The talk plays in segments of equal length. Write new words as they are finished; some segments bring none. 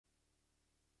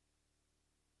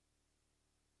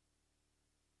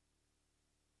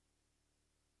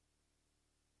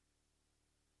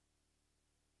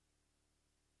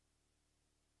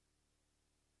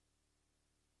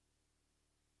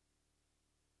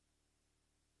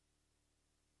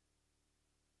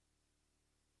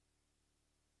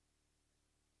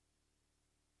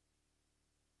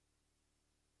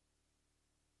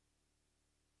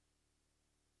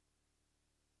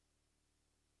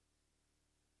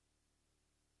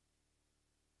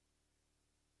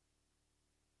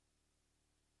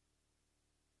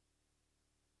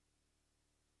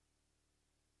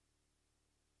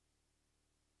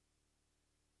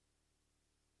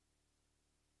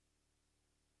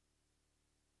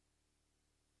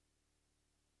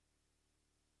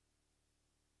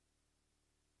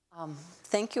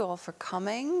Thank you all for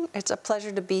coming. It's a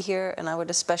pleasure to be here, and I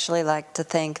would especially like to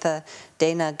thank the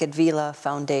Dana Gedvila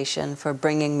Foundation for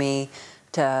bringing me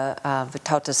to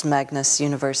Vytautas Magnus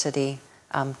University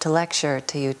to lecture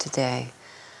to you today.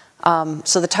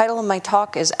 So the title of my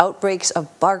talk is Outbreaks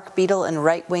of Bark Beetle and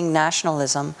Right-Wing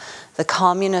Nationalism, the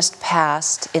Communist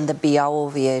Past in the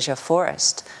Białowieża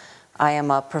Forest. I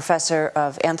am a professor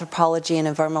of anthropology and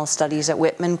environmental studies at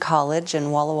Whitman College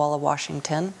in Walla Walla,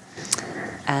 Washington.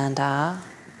 And I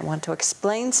want to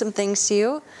explain some things to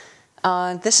you.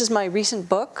 This is my recent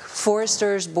book,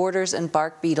 Foresters, Borders, and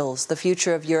Bark Beetles, The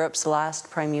Future of Europe's Last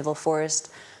Primeval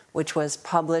Forest, which was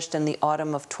published in the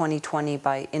autumn of 2020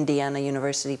 by Indiana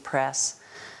University Press.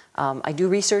 I do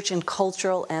research in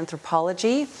cultural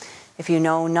anthropology. If you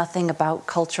know nothing about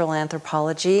cultural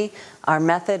anthropology, our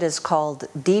method is called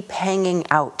deep hanging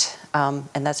out,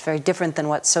 and that's very different than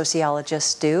what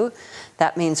sociologists do.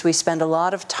 That means we spend a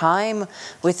lot of time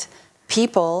with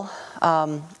people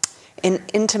in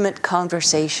intimate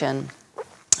conversation,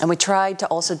 and we try to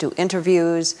also do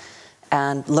interviews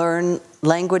and learn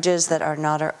languages that are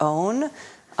not our own,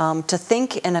 to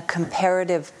think in a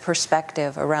comparative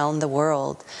perspective around the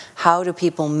world. How do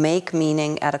people make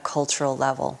meaning at a cultural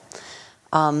level?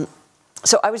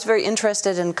 So I was very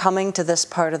interested in coming to this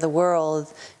part of the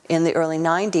world in the early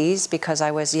 90s because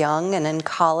I was young and in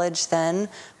college then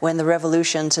when the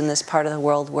revolutions in this part of the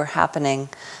world were happening.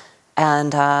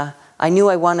 And I knew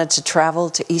I wanted to travel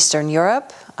to Eastern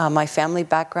Europe. My family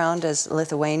background is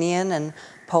Lithuanian and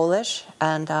Polish,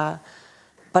 and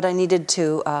but I needed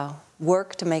to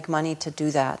work to make money to do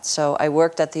that. So I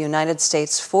worked at the United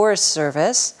States Forest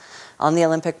Service on the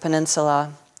Olympic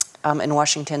Peninsula in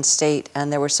Washington State,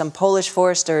 and there were some Polish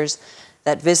foresters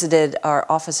that visited our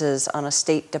offices on a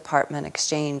State Department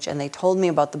exchange, and they told me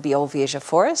about the Białowieża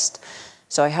Forest.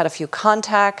 So I had a few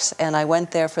contacts, and I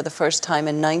went there for the first time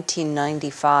in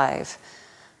 1995.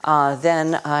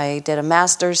 Then I did a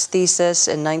master's thesis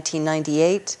in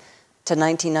 1998 to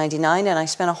 1999, and I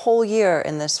spent a whole year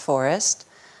in this forest.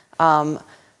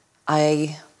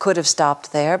 I could have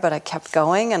stopped there, but I kept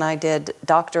going, and I did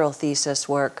doctoral thesis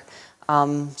work,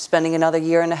 spending another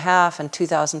year and a half in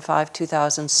 2005,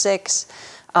 2006,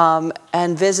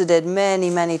 and visited many,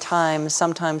 many times,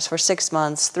 sometimes for 6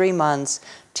 months, 3 months,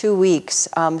 2 weeks.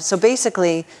 So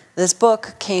basically, this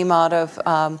book came out of,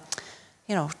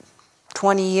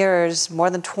 20 years, more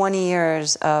than 20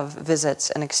 years of visits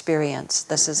and experience.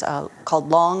 This is called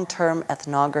long-term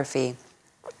ethnography.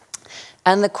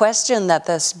 And the question that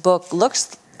this book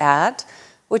looks at,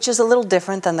 which is a little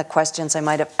different than the questions I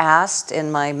might have asked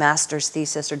in my master's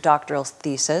thesis or doctoral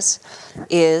thesis,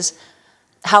 is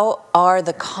how are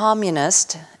the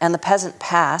communist and the peasant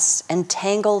pasts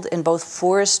entangled in both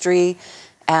forestry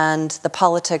and the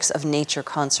politics of nature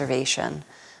conservation?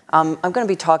 I'm going to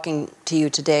be talking to you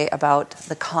today about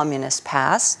the communist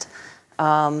past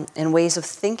and ways of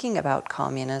thinking about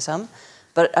communism.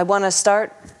 But I want to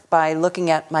start by looking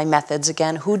at my methods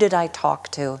again. Who did I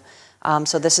talk to?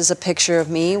 So this is a picture of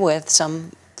me with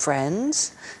some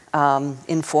friends,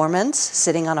 informants,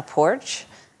 sitting on a porch.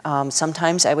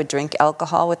 Sometimes I would drink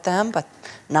alcohol with them, but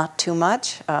not too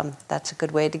much. That's a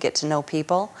good way to get to know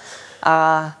people.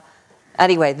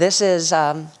 Anyway, this is,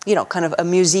 kind of a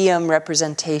museum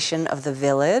representation of the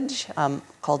village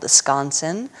called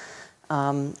Wisconsin.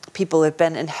 People have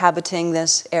been inhabiting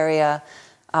this area,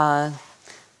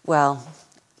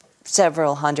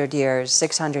 several hundred years,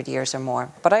 600 years or more.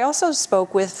 But I also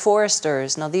spoke with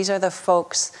foresters. Now, these are the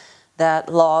folks that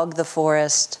log the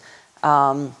forest.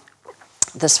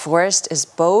 This forest is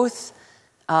both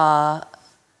an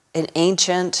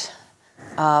ancient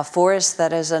forest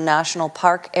that is a national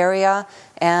park area,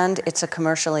 and it's a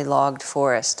commercially logged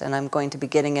forest, and I'm going to be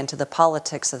getting into the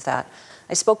politics of that.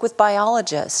 I spoke with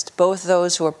biologists, both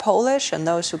those who are Polish and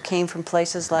those who came from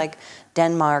places like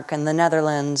Denmark and the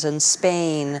Netherlands and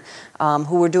Spain,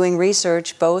 who were doing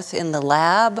research both in the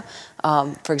lab,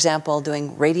 for example,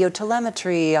 doing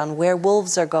radiotelemetry on where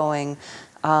wolves are going,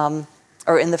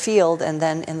 or in the field and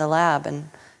then in the lab, and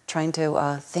trying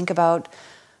to think about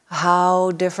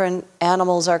how different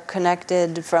animals are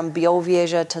connected from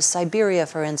Białowieża to Siberia,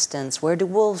 for instance. Where do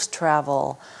wolves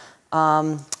travel?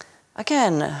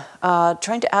 Again,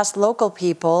 trying to ask local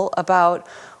people about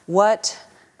what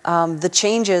the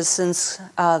changes since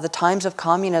the times of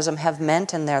communism have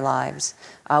meant in their lives.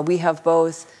 We have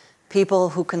both people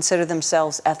who consider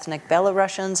themselves ethnic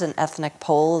Belarusians and ethnic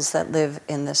Poles that live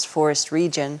in this forest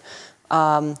region,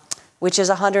 which is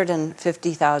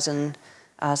 150,000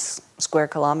 square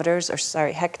kilometers, or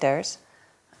sorry, hectares.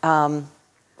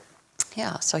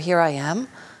 Yeah, so here I am,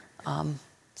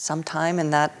 sometime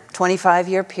in that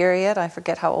 25-year period. I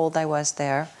forget how old I was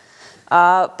there.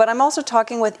 But I'm also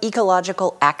talking with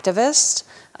ecological activists.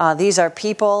 These are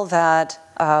people that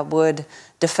would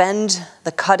defend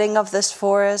the cutting of this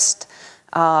forest.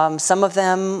 Some of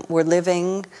them were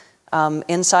living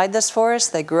inside this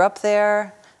forest. They grew up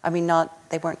there. I mean,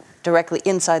 they weren't directly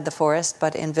inside the forest,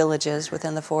 but in villages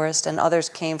within the forest. And others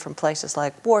came from places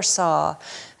like Warsaw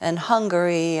and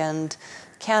Hungary and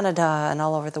Canada and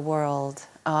all over the world.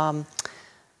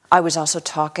 I was also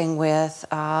talking with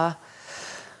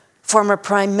former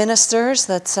prime ministers,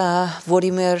 that's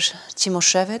Władimir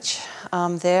Cimoszewicz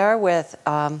there, with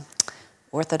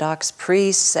Orthodox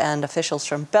priests and officials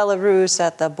from Belarus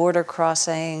at the border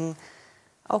crossing.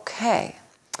 Okay.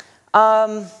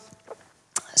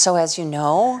 So as you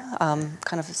know,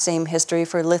 kind of the same history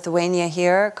for Lithuania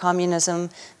here. Communism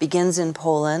begins in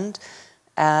Poland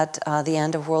at the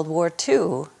end of World War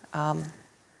II.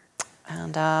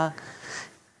 And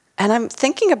I'm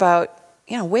thinking about,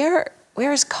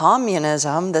 where is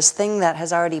communism, this thing that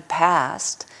has already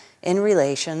passed, in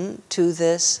relation to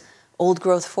this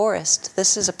old-growth forest?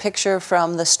 This is a picture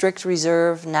from the Strict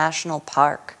Reserve National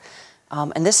Park.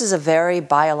 And this is a very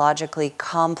biologically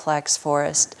complex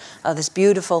forest. This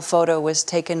beautiful photo was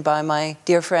taken by my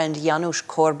dear friend Janusz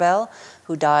Korbel,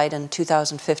 who died in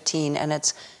 2015. And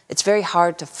it's very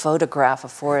hard to photograph a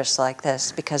forest like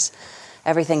this because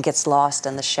everything gets lost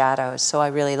in the shadows. So I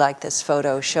really like this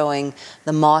photo showing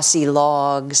the mossy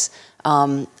logs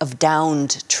of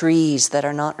downed trees that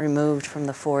are not removed from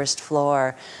the forest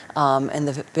floor, and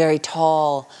the very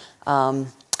tall,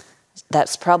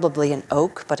 that's probably an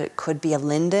oak, but it could be a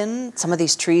linden. Some of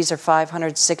these trees are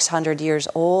 500, 600 years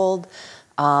old.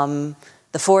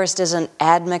 The forest is an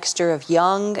admixture of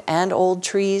young and old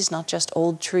trees, not just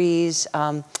old trees.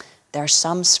 There are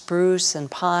some spruce and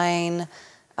pine.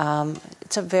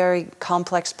 It's a very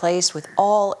complex place with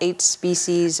all 8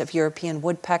 species of European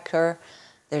woodpecker.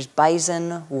 There's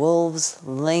bison, wolves,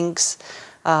 lynx,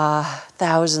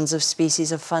 thousands of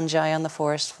species of fungi on the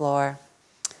forest floor.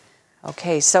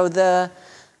 Okay, so the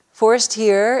forest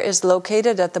here is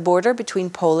located at the border between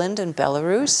Poland and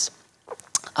Belarus.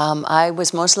 I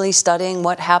was mostly studying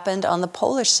what happened on the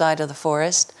Polish side of the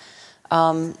forest.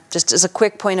 Just as a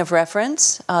quick point of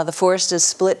reference, the forest is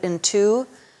split in two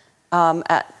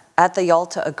at the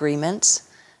Yalta agreements,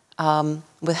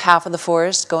 with half of the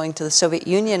forest going to the Soviet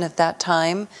Union at that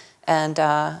time, and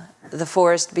the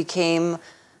forest became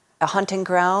a hunting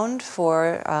ground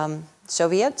for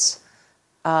Soviets,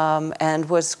 and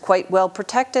was quite well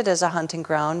protected as a hunting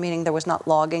ground, meaning there was not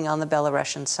logging on the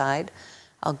Belarusian side.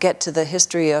 I'll get to the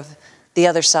history of the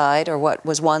other side, or what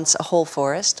was once a whole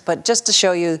forest, but just to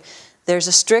show you, there's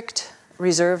a strict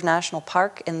reserve national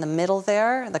park in the middle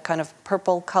there, the kind of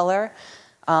purple color,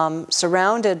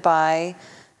 surrounded by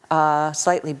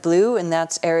slightly blue, and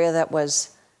that's area that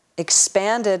was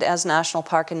expanded as national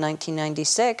park in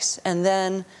 1996. And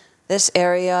then this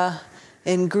area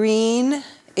in green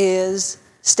is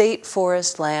state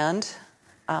forest land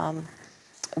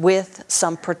with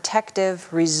some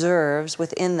protective reserves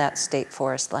within that state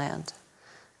forest land.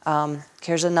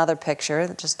 Here's another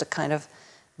picture just to kind of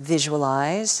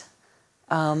visualize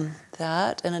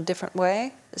that in a different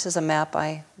way. This is a map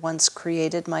I once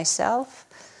created myself.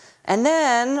 And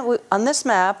then on this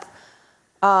map,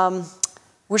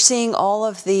 we're seeing all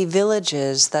of the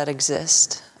villages that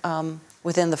exist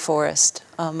within the forest.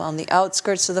 On the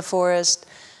outskirts of the forest,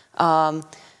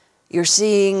 you're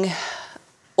seeing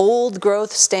old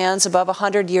growth stands above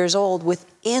 100 years old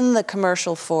within the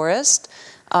commercial forest.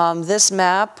 This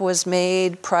map was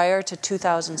made prior to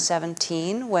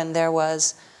 2017 when there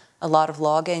was a lot of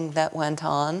logging that went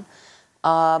on.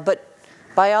 But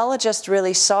biologists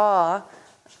really saw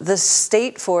the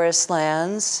state forest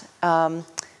lands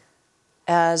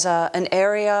as an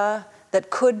area that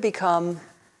could become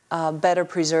better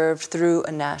preserved through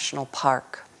a national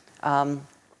park.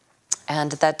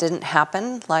 And that didn't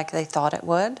happen like they thought it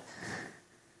would.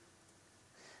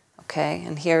 Okay,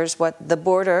 and here's what the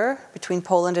border between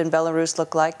Poland and Belarus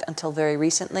looked like until very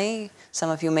recently. Some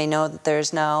of you may know that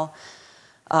there's now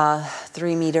a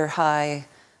 3-meter-high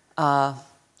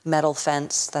metal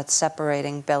fence that's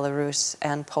separating Belarus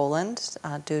and Poland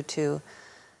due to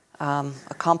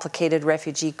a complicated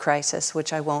refugee crisis,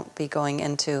 which I won't be going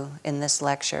into in this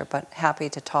lecture, but happy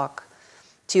to talk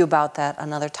to you about that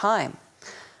another time.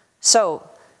 So,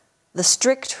 the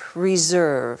strict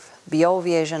reserve,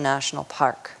 Białowieża National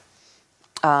Park,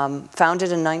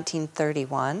 founded in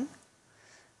 1931.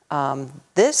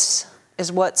 This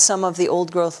is what some of the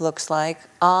old growth looks like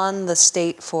on the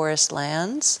state forest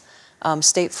lands.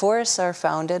 State forests are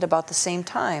founded about the same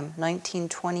time,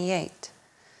 1928.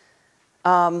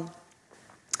 And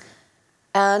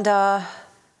I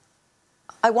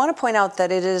want to point out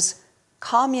that it is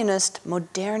communist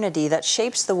modernity that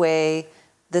shapes the way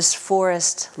this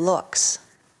forest looks.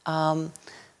 But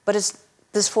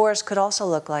this forest could also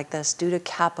look like this due to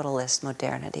capitalist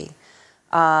modernity.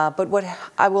 But what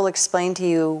I will explain to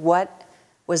you what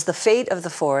was the fate of the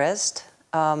forest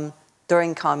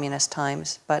during communist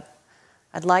times, but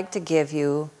I'd like to give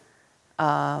you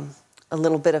a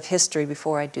little bit of history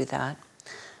before I do that.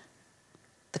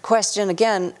 The question,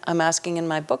 again, I'm asking in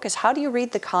my book is, how do you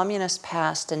read the communist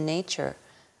past in nature?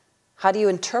 How do you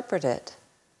interpret it?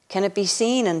 Can it be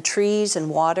seen in trees and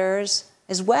waters,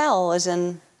 as well as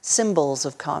in symbols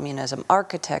of communism,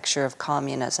 architecture of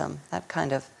communism, that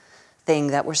kind of thing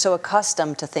that we're so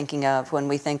accustomed to thinking of when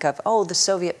we think of, oh, the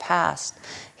Soviet past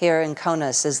here in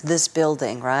Kaunas is this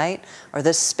building, right? Or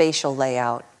this spatial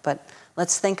layout. But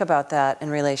let's think about that in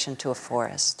relation to a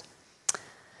forest.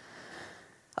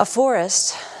 A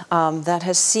forest that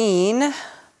has seen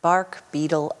bark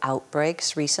beetle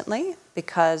outbreaks recently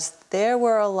because there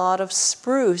were a lot of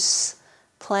spruce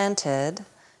planted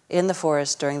in the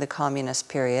forest during the communist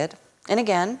period. And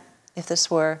again, if this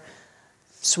were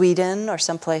Sweden or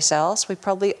someplace else, we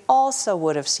probably also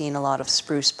would have seen a lot of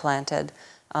spruce planted.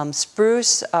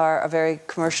 Spruce are a very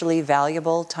commercially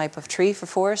valuable type of tree for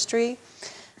forestry.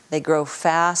 They grow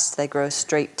fast, they grow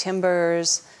straight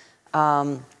timbers,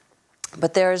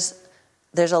 but there's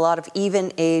a lot of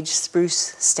even-age spruce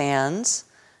stands,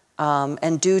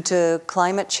 and due to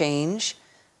climate change,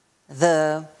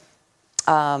 the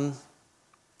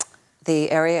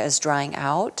area is drying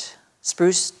out.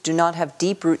 Spruce do not have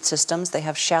deep root systems, they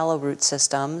have shallow root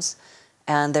systems,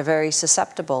 and they're very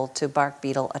susceptible to bark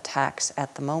beetle attacks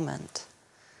at the moment.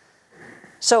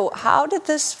 So how did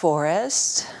this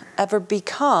forest ever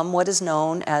become what is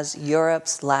known as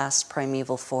Europe's last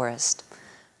primeval forest?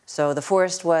 So the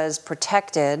forest was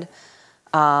protected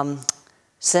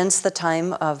since the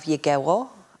time of Białowieża.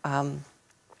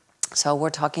 So we're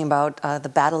talking about the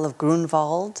Battle of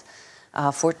Grunwald,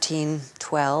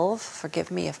 1412.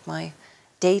 Forgive me if my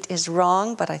date is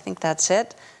wrong, but I think that's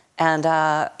it. And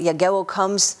Białowieża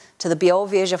comes to the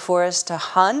Białowieża Forest to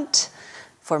hunt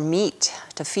for meat,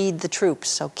 to feed the troops,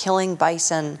 so killing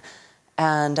bison,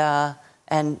 and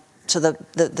so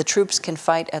the troops can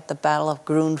fight at the Battle of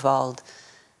Grunwald.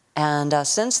 And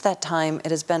since that time,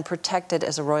 it has been protected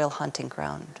as a royal hunting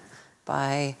ground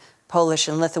by Polish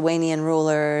and Lithuanian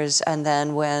rulers. And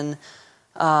then when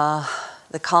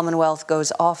the Commonwealth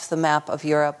goes off the map of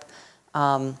Europe,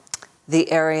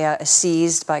 the area is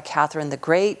seized by Catherine the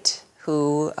Great,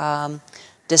 who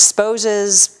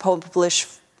disposes Polish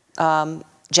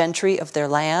gentry of their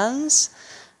lands.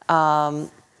 I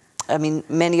mean,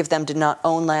 many of them did not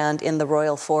own land in the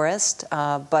royal forest,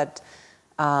 but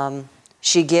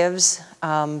she gives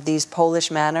these Polish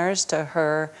manors to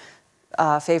her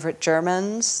favorite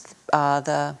Germans.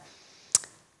 The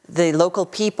local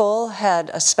people had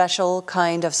a special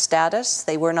kind of status.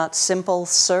 They were not simple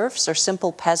serfs or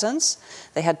simple peasants.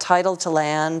 They had title to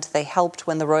land. They helped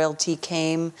when the royalty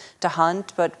came to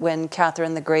hunt, but when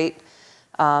Catherine the Great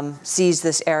seized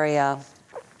this area,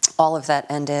 all of that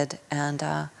ended,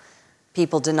 and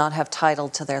people did not have title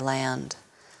to their land.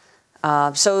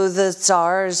 So the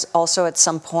Tsars also at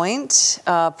some point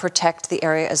protect the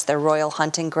area as their royal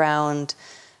hunting ground.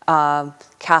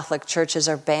 Catholic churches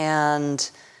are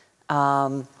banned.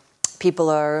 People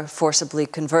are forcibly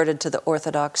converted to the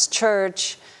Orthodox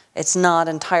Church. It's not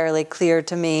entirely clear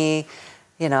to me,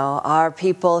 you know, are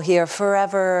people here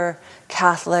forever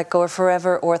Catholic or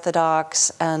forever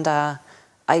Orthodox? And I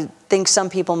think some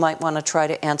people might want to try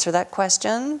to answer that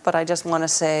question, but I just want to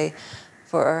say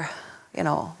for, you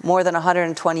know, more than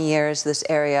 120 years, this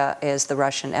area is the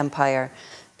Russian Empire.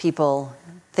 People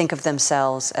think of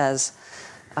themselves as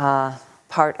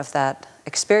part of that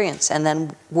experience. And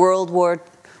then World War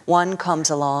I comes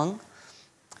along,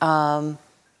 and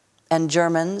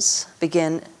Germans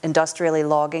begin industrially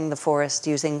logging the forest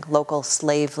using local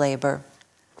slave labor.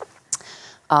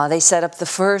 They set up the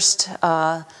first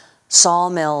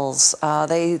sawmills.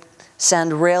 They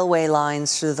send railway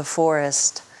lines through the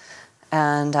forest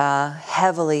and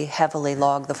heavily, heavily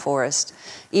log the forest.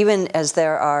 Even as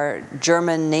there are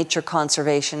German nature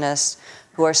conservationists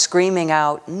who are screaming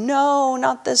out, no,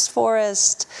 not this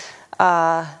forest.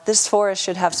 This forest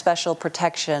should have special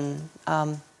protection.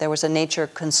 There was a nature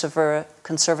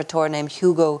conservator named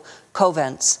Hugo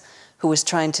Coventz who was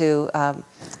trying to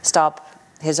stop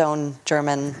his own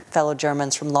fellow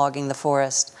Germans from logging the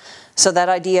forest. So that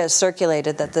idea is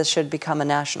circulated that this should become a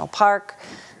national park.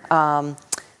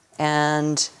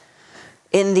 And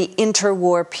in the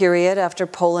interwar period after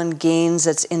Poland gains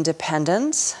its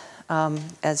independence.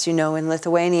 As you know, in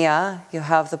Lithuania, you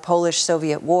have the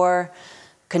Polish-Soviet War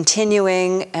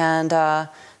continuing, and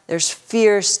there's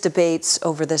fierce debates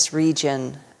over this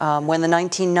region. When the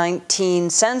 1919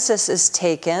 census is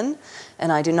taken,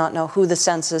 and I do not know who the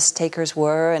census takers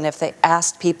were and if they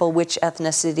asked people which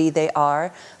ethnicity they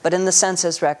are, but in the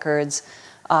census records,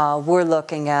 we're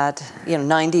looking at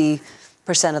 90%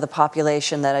 of the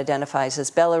population that identifies as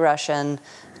Belarusian,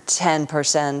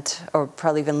 10% or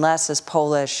probably even less as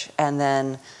Polish, and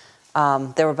then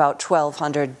there were about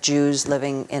 1,200 Jews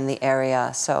living in the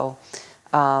area. So,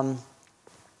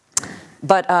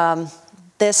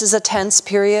 this is a tense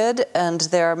period, and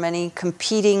there are many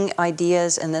competing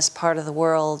ideas in this part of the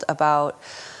world about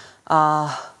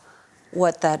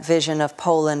what that vision of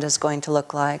Poland is going to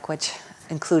look like, which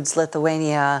includes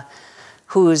Lithuania,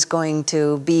 who's going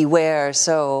to be where.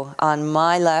 So on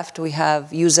my left, we have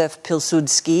Józef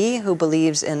Pilsudski, who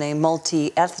believes in a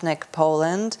multi-ethnic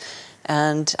Poland,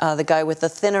 and the guy with the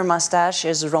thinner mustache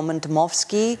is Roman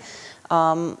Dmowski,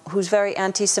 who's very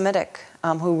anti-Semitic,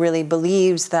 who really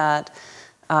believes that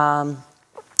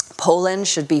Poland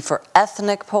should be for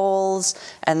ethnic Poles,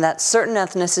 and that certain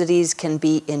ethnicities can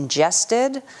be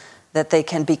ingested, that they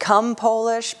can become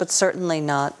Polish, but certainly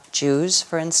not Jews,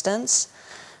 for instance.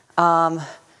 And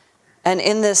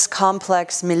in this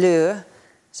complex milieu,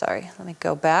 sorry, let me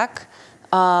go back,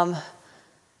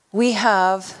 we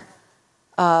have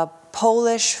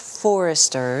Polish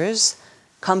foresters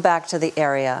come back to the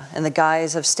area in the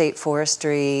guise of state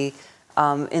forestry,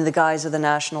 in the guise of the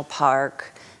national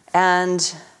park.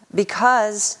 And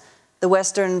because the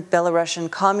Western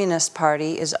Belarusian Communist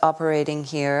Party is operating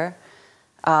here,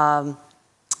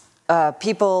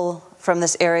 people from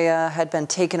this area had been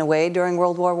taken away during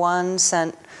World War I,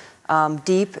 sent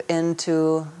deep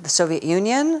into the Soviet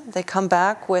Union. They come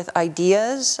back with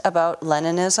ideas about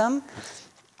Leninism.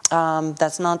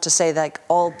 That's not to say that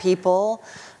all people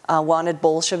wanted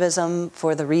Bolshevism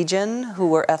for the region who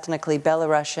were ethnically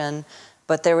Belarusian,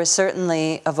 but there was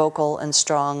certainly a vocal and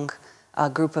strong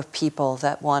group of people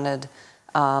that wanted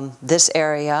this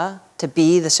area to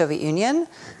be the Soviet Union,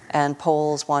 and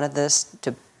Poles wanted this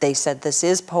to, they said this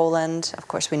is Poland. Of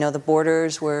course, we know the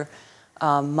borders were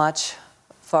much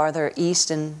farther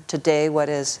east, and today what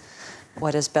is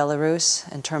Belarus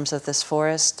in terms of this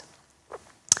forest.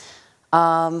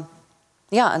 Yeah,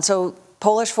 and so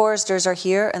Polish foresters are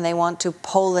here, and they want to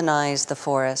Polonize the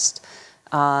forest.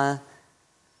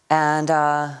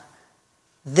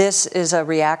 This is a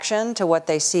reaction to what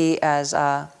they see as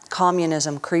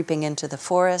communism creeping into the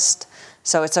forest.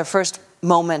 So it's our first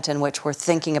moment in which we're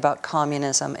thinking about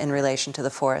communism in relation to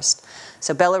the forest.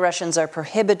 So Belarusians are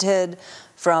prohibited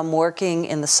from working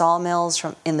in the sawmills,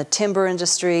 in the timber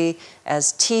industry,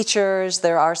 as teachers.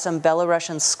 There are some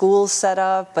Belarusian schools set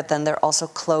up, but then they're also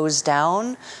closed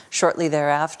down shortly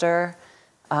thereafter.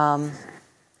 Yeah.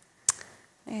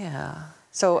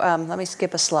 So let me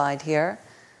skip a slide here.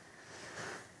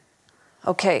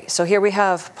 Okay, so here we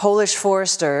have Polish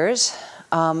foresters,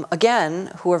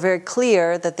 again, who are very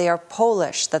clear that they are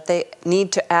Polish, that they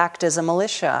need to act as a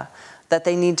militia, that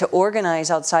they need to organize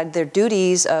outside their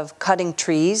duties of cutting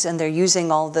trees, and they're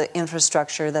using all the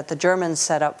infrastructure that the Germans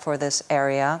set up for this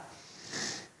area.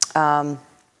 Yeah,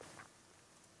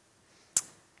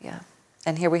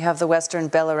 and here we have the Western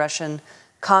Belarusian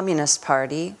Communist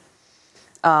Party.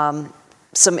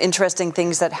 Some interesting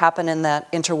things that happen in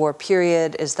that interwar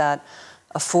period is that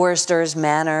a forester's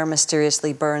manor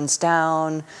mysteriously burns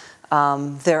down.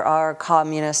 There are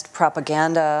communist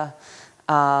propaganda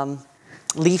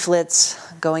leaflets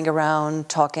going around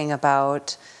talking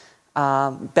about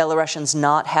Belarusians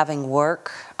not having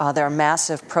work. There are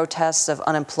massive protests of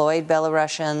unemployed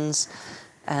Belarusians,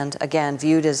 and again,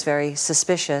 viewed as very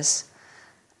suspicious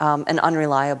and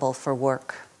unreliable for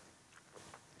work.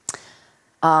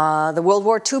 The World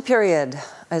War II period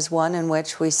is one in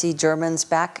which we see Germans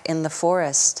back in the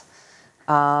forest,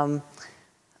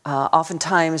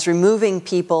 oftentimes removing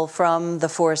people from the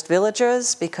forest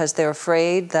villages because they're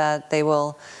afraid that they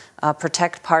will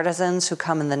protect partisans who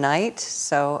come in the night,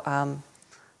 so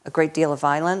a great deal of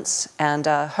violence. And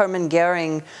Hermann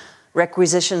Goering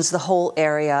requisitions the whole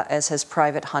area as his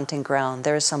private hunting ground.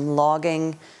 There is some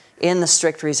logging in the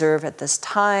strict reserve at this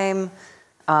time,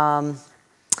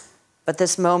 but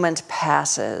this moment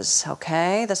passes,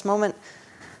 okay? This moment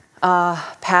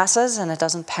passes, and it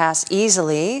doesn't pass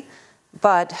easily,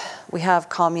 but we have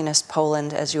communist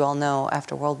Poland, as you all know,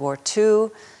 after World War II,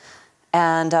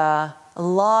 and a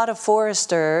lot of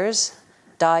foresters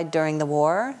died during the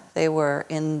war. They were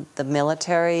in the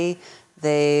military,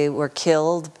 they were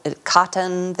killed.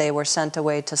 Cotton, they were sent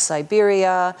away to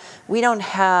Siberia. We don't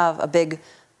have a big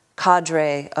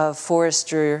cadre of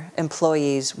forestry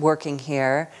employees working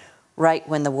here right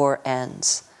when the war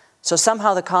ends. So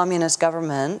somehow the communist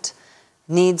government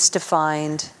needs to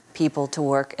find people to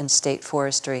work in state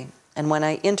forestry. And when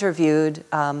I interviewed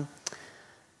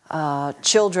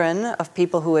children of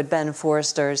people who had been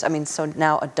foresters, I mean, so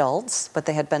now adults, but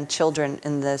they had been children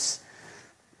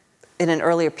in an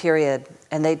earlier period,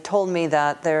 and they told me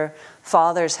that their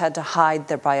fathers had to hide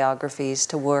their biographies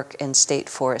to work in state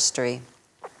forestry,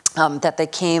 that they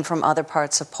came from other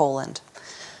parts of Poland.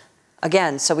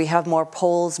 Again, so we have more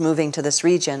Poles moving to this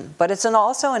region, but it's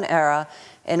also an era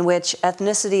in which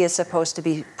ethnicity is supposed to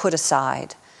be put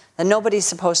aside. And nobody's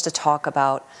supposed to talk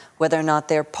about whether or not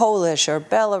they're Polish or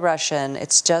Belarusian.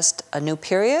 It's just a new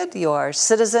period. You are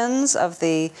citizens of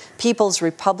the People's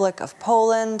Republic of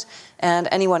Poland, and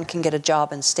anyone can get a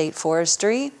job in state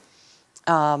forestry.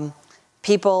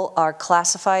 People are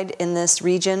classified in this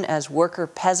region as worker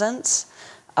peasants.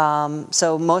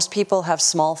 So most people have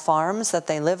small farms that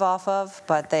they live off of,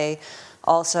 but they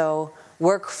also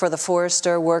work for the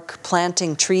forester, work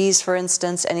planting trees, for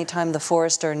instance, anytime the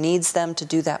forester needs them to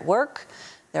do that work.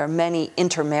 There are many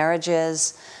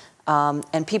intermarriages.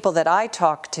 And people that I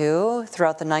talked to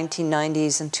throughout the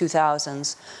 1990s and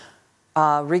 2000s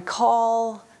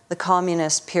recall the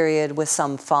communist period with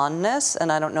some fondness.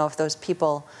 And I don't know if those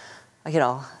people, you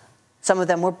know, some of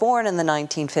them were born in the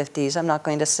 1950s. I'm not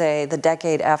going to say the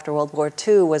decade after World War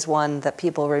II was one that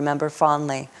people remember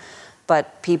fondly.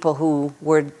 But people who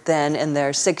were then in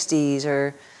their 60s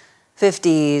or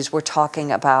 50s were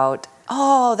talking about,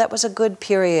 oh, that was a good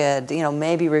period, you know,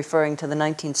 maybe referring to the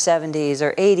 1970s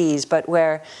or 80s, but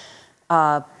where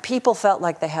people felt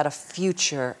like they had a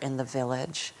future in the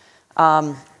village.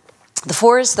 The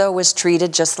forest, though, was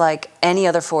treated just like any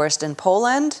other forest in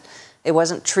Poland. It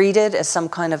wasn't treated as some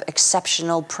kind of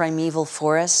exceptional primeval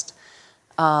forest.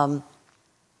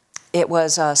 It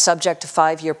was subject to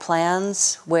 5-year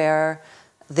plans where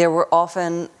there were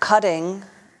often cutting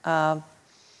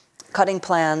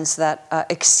plans that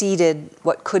exceeded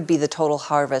what could be the total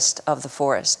harvest of the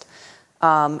forest.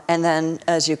 And then,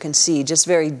 as you can see, just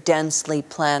very densely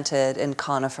planted in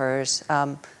conifers,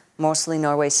 mostly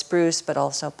Norway spruce, but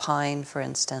also pine, for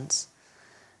instance.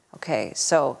 Okay,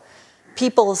 so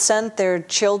people sent their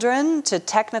children to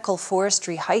technical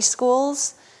forestry high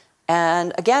schools.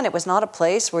 And again, it was not a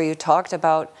place where you talked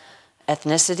about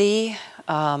ethnicity.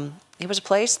 It was a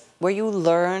place where you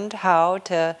learned how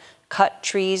to cut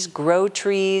trees, grow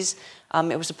trees.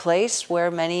 It was a place where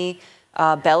many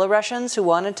Belarusians who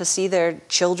wanted to see their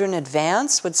children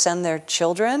advance would send their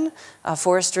children.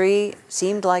 Forestry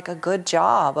seemed like a good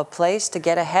job, a place to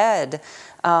get ahead.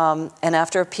 And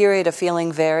after a period of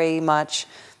feeling very much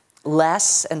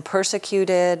less and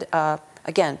persecuted,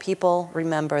 again, people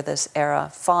remember this era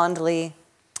fondly.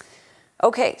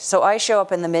 Okay, so I show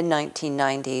up in the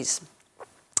mid-1990s,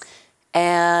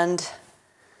 and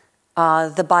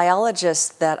the biologists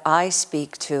that I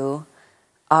speak to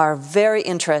are very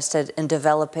interested in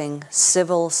developing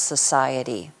civil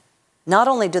society. Not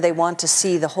only do they want to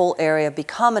see the whole area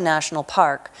become a national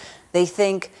park, they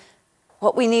think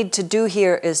what we need to do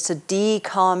here is to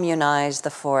decommunize the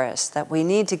forest, that we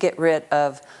need to get rid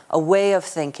of a way of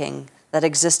thinking that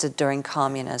existed during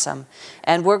communism.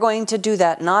 And we're going to do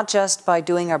that not just by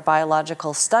doing our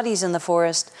biological studies in the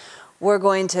forest. We're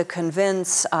going to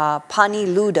convince Pani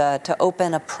Luda to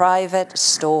open a private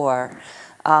store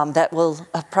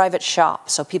a private shop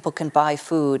so people can buy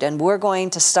food. And we're going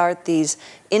to start these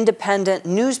independent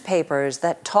newspapers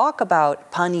that talk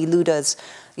about Pani Luda's,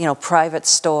 private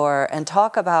store, and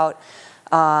talk about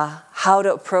how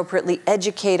to appropriately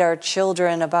educate our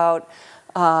children about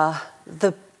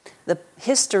the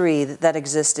history that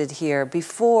existed here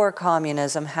before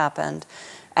communism happened.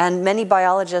 And many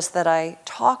biologists that I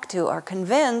talk to are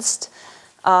convinced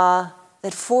that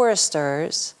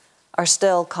foresters are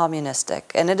still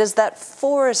communistic. And it is that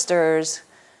foresters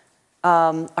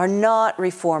are not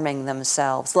reforming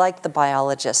themselves like the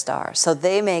biologists are. So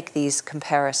they make these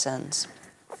comparisons.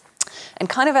 And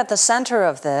kind of at the center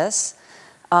of this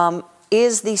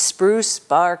is the spruce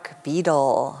bark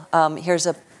beetle. Here's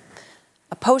a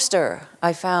poster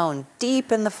I found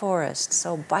deep in the forest.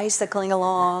 So bicycling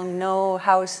along, no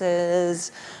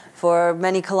houses for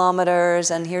many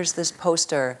kilometers, and here's this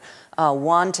poster.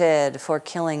 Wanted for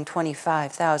killing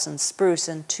 25,000 spruce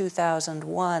in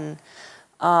 2001.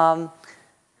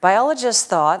 Biologists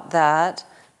thought that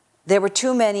there were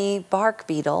too many bark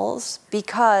beetles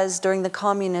because during the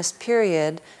communist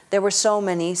period there were so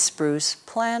many spruce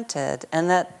planted,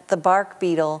 and that the bark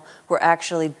beetle were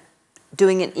actually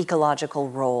doing an ecological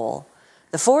role.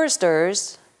 The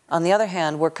foresters, on the other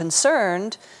hand, were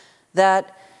concerned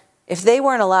that if they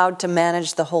weren't allowed to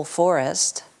manage the whole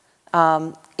forest,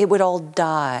 it would all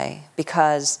die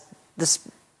because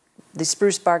the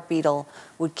spruce bark beetle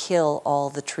would kill all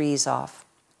the trees off.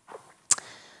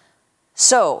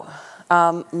 So,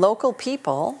 local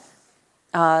people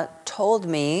told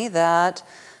me that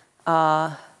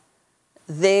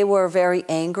they were very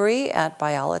angry at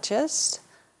biologists,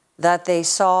 that they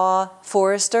saw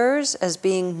foresters as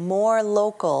being more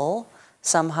local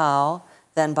somehow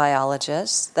than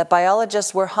biologists, that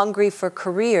biologists were hungry for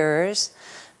careers,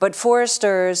 but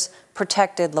foresters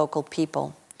protected local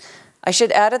people. I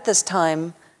should add at this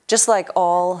time, just like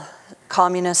all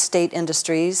communist state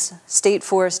industries, state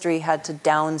forestry had to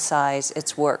downsize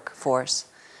its workforce.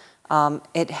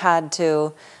 It had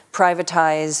to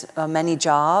privatize many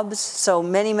jobs, so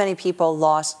many people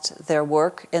lost their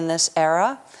work in this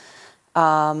era.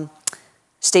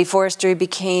 State forestry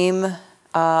became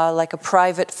like a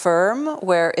private firm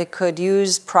where it could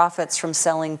use profits from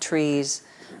selling trees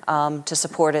to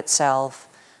support itself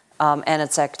and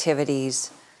its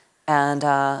activities. And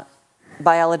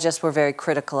biologists were very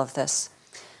critical of this.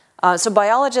 So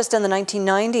biologists in the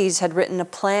 1990s had written a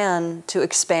plan to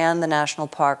expand the national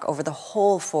park over the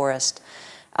whole forest.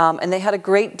 And they had a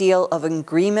great deal of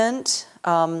agreement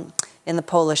in the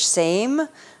Polish Sejm,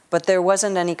 but there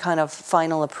wasn't any kind of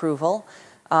final approval.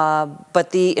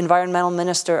 But the environmental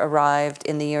minister arrived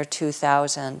in the year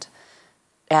 2000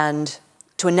 and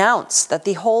to announce that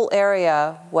the whole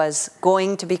area was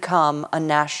going to become a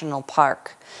national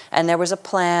park. And there was a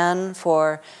plan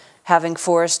for having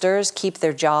foresters keep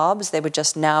their jobs. They would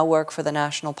just now work for the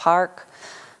national park.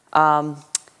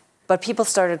 But people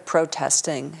started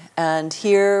protesting. And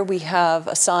here we have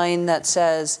a sign that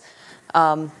says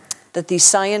that these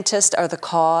scientists are the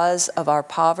cause of our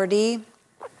poverty.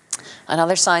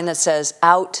 Another sign that says,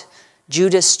 out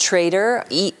Judas traitor,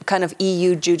 kind of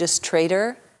EU Judas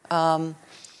traitor.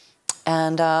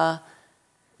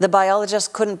 The biologists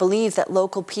couldn't believe that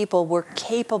local people were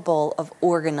capable of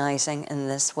organizing in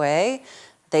this way.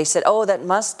 They said, oh, that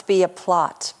must be a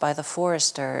plot by the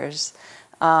foresters.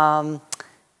 Local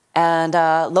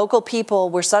people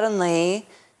were suddenly,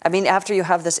 I mean, after you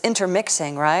have this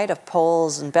intermixing, right, of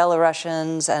Poles and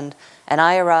Belarusians, and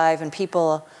I arrive and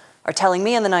people are telling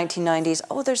me in the 1990s,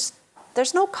 oh,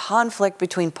 there's no conflict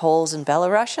between Poles and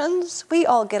Belarusians. We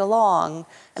all get along.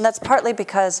 And that's partly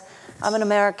because I'm an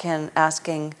American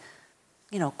asking,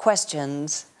 you know,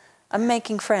 questions. I'm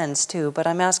making friends too, but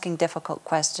I'm asking difficult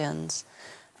questions.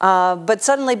 But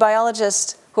suddenly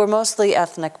biologists, who are mostly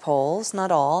ethnic Poles,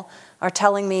 not all, are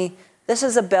telling me this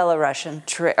is a Belarusian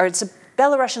trait, or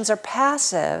Belarusians are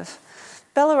passive.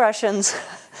 Belarusians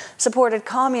supported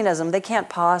communism. They can't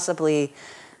possibly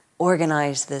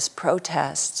organize this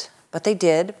protest. But they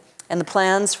did, and the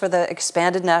plans for the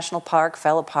expanded national park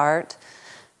fell apart,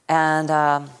 and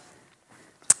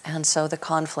so the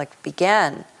conflict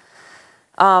began.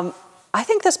 I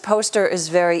think this poster is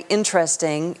very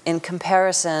interesting in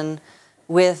comparison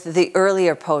with the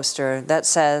earlier poster that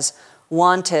says,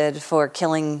 wanted for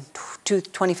killing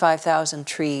 25,000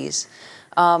 trees.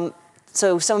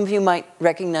 So some of you might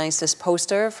recognize this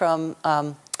poster from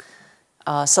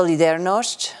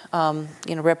Solidarność,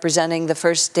 you know, representing the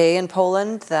first day in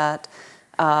Poland that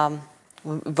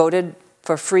voted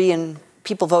for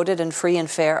people voted in free and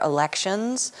fair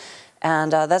elections.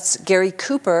 And that's Gary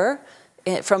Cooper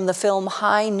from the film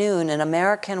High Noon, an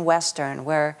American Western,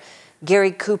 where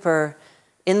Gary Cooper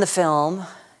in the film,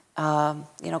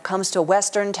 you know, comes to a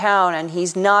Western town and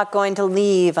he's not going to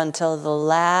leave until the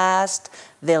last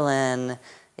villain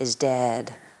is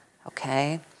dead,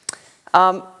 okay?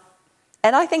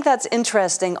 And I think that's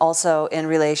interesting also in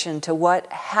relation to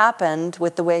what happened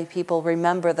with the way people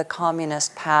remember the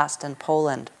communist past in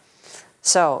Poland.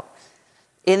 So,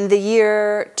 in the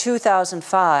year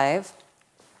 2005,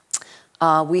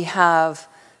 we have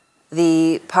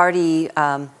the party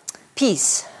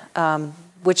PiS,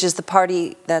 which is the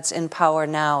party that's in power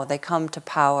now. They come to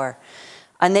power.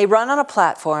 And they run on a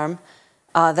platform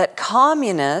that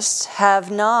communists have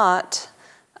not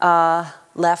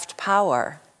left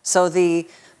power. So the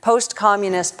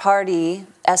post-communist party,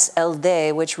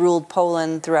 SLD, which ruled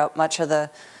Poland throughout much of the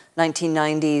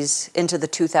 1990s into the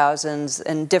 2000s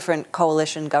in different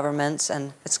coalition governments,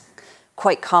 and it's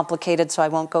quite complicated, so I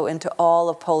won't go into all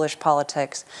of Polish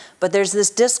politics. But there's this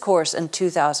discourse in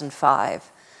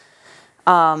 2005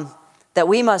 that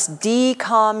we must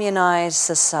decommunize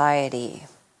society.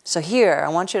 So here, I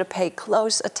want you to pay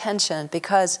close attention,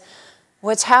 because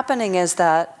what's happening is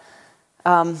that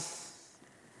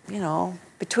you know,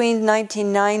 between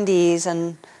 1990s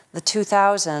and the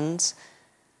 2000s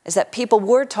is that people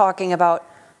were talking about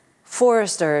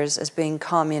foresters as being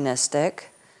communistic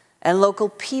and local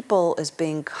people as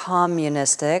being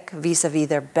communistic vis-a-vis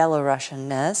their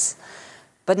Belarusianness.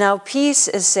 But now peace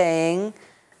is saying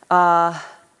that,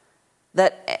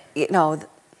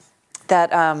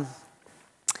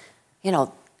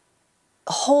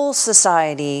 whole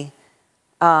society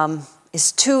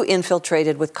is too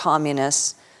infiltrated with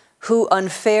communists who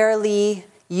unfairly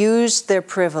used their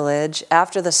privilege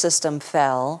after the system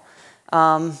fell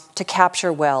to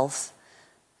capture wealth,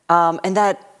 and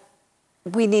that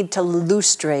we need to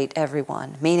lustrate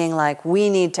everyone, meaning like we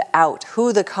need to out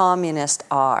who the communists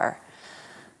are.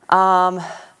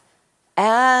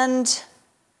 And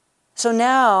so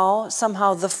now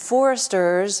somehow the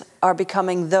foresters are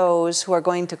becoming those who are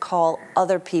going to call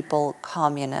other people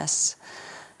communists.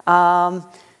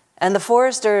 And the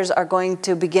foresters are going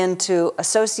to begin to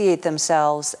associate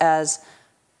themselves as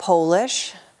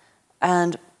Polish,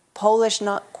 and Polish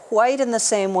not quite in the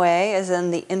same way as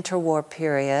in the interwar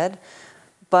period,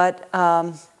 but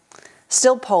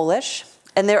still Polish.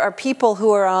 And there are people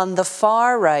who are on the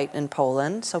far right in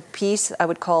Poland, so peace I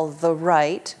would call the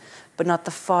right, but not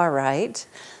the far right,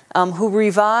 who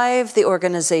revive the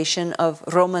organization of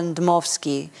Roman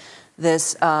Dmowski,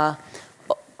 this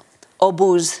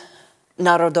Obóz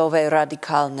Narodowy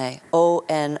Radikalny,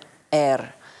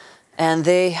 ONR. And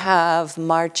they have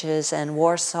marches in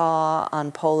Warsaw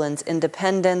on Poland's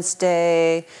Independence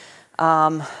Day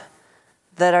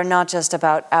that are not just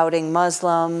about outing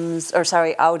Muslims, or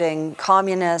sorry, outing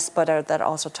communists, but are that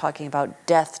also talking about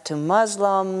death to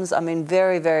Muslims. I mean,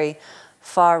 very, very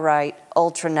far-right,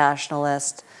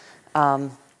 ultra-nationalist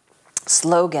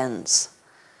slogans.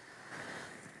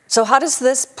 So how does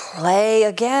this play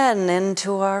again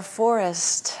into our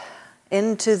forest,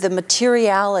 into the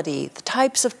materiality, the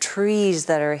types of trees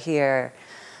that are here?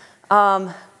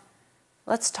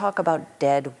 Let's talk about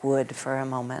dead wood for a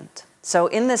moment. So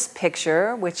in this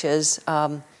picture, which is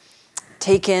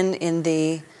taken in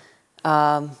the,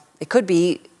 it could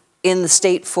be in the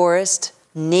state forest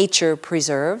nature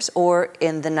preserves or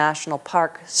in the national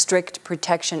park strict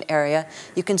protection area,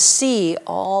 you can see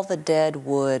all the dead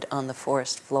wood on the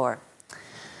forest floor.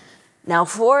 Now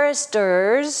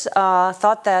foresters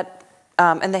thought that,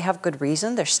 and they have good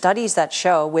reason, there's studies that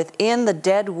show within the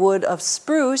dead wood of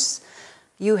spruce,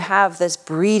 you have this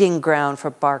breeding ground for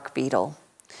bark beetle.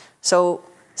 So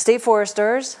state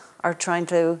foresters are trying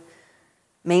to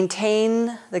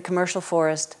maintain the commercial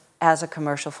forest as a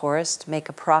commercial forest, make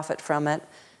a profit from it,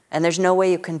 and there's no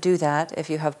way you can do that if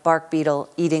you have bark beetle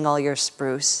eating all your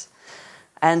spruce.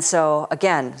 And so,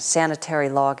 again, sanitary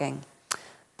logging.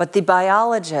 But the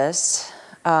biologists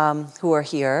who are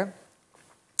here,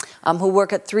 who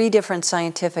work at 3 different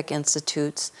scientific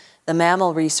institutes, the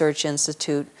Mammal Research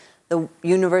Institute, the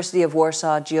University of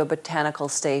Warsaw Geobotanical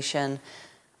Station,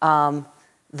 the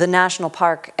National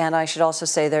Park, and I should also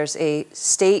say there's a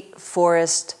state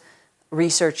forest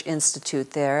research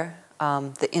institute there,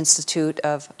 the Institute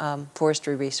of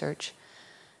Forestry Research.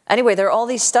 Anyway, there are all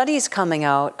these studies coming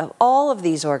out of all of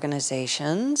these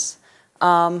organizations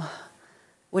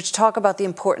which talk about the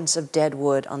importance of dead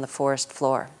wood on the forest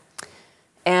floor.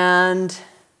 And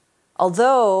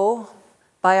although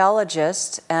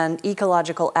biologists and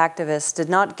ecological activists did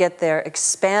not get their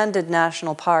expanded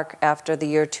national park after the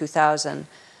year 2000,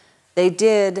 they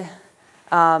did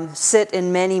sit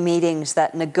in many meetings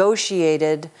that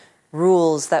negotiated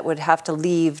rules that would have to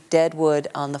leave dead wood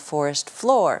on the forest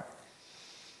floor.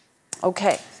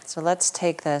 Okay, so let's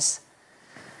take this.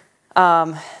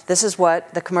 This is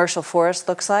what the commercial forest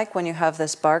looks like when you have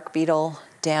this bark beetle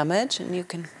damage, and you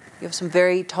have some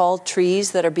very tall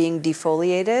trees that are being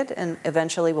defoliated and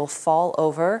eventually will fall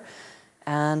over,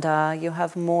 and you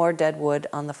have more dead wood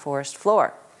on the forest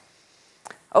floor.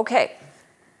 Okay,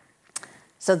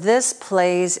 so this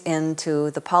plays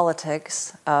into the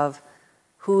politics of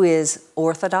who is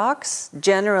Orthodox,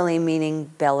 generally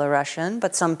meaning Belarusian,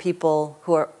 but some people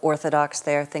who are Orthodox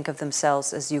there think of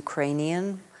themselves as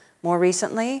Ukrainian more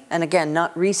recently, and again,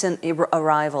 not recent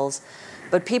arrivals,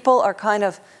 but people are kind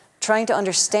of trying to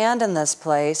understand in this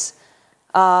place,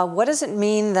 what does it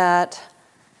mean that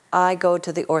I go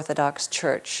to the Orthodox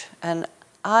Church? And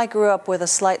I grew up with a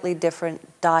slightly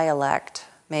different dialect,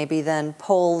 maybe than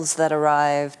Poles that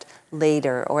arrived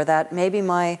later, or that maybe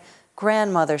my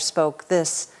grandmother spoke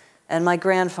this and my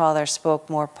grandfather spoke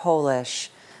more Polish.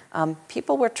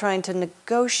 People were trying to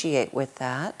negotiate with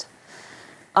that.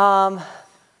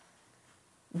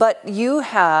 But you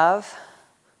have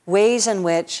ways in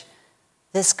which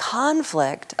this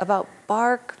conflict about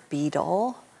bark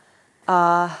beetle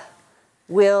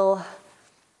will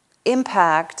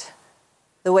impact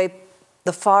the way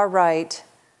the far right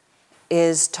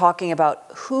is talking about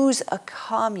who's a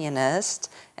communist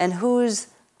and who's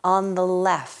on the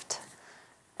left.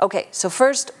 Okay, so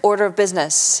first order of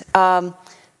business.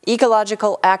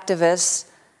 Ecological activists,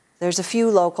 there's a few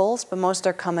locals, but most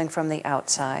are coming from the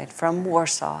outside, from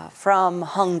Warsaw, from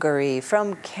Hungary,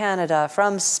 from Canada,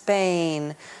 from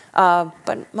Spain,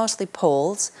 but mostly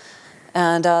Poles.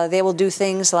 And they will do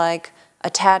things like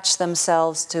attach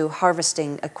themselves to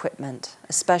harvesting equipment,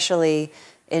 especially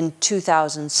in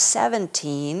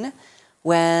 2017,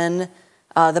 when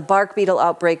the bark beetle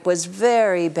outbreak was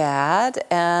very bad,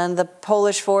 and the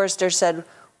Polish foresters said,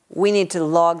 we need to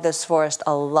log this forest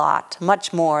a lot,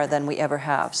 much more than we ever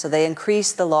have. So they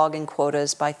increased the logging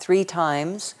quotas by 3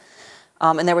 times,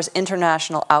 and there was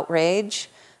international outrage.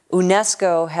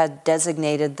 UNESCO had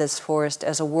designated this forest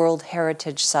as a World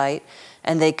Heritage Site,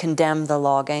 and they condemned the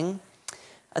logging.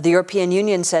 The European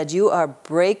Union said, you are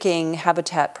breaking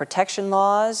habitat protection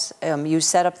laws. You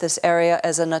set up this area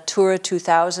as a Natura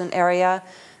 2000 area.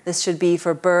 This should be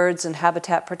for birds and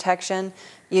habitat protection.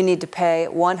 You need to pay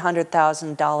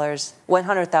 $100,000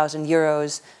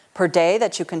 euros per day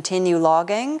that you continue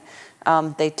logging.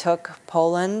 They took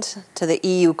Poland to the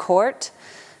EU court.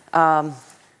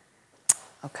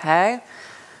 Okay.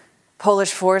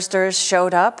 Polish foresters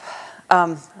showed up.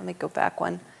 Let me go back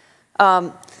one.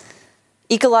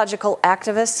 Ecological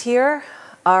activists here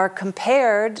are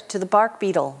compared to the bark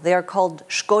beetle. They are called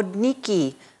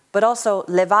szkodniki, but also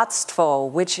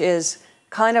lewactwo, which is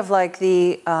kind of like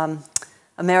the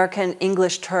American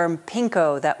English term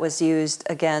pinko that was used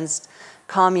against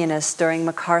communists during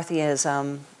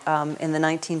McCarthyism in the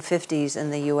 1950s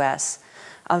in the US.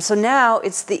 So now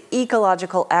it's the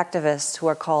ecological activists who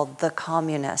are called the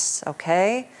communists,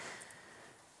 okay?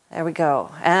 There we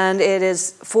go. And it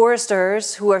is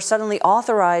foresters who are suddenly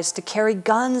authorized to carry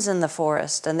guns in the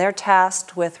forest, and they're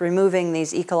tasked with removing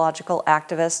these ecological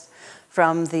activists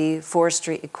from the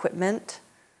forestry equipment.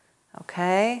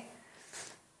 Okay,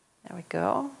 there we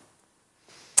go.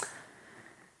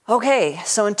 Okay,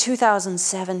 so in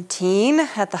 2017,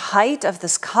 at the height of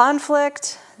this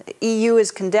conflict, the EU is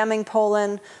condemning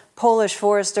Poland. Polish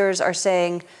foresters are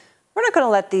saying, we're not going to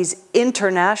let these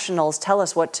internationals tell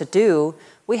us what to do.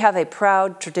 We have a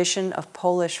proud tradition of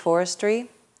Polish forestry.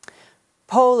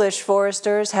 Polish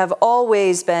foresters have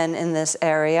always been in this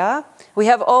area. We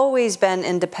have always been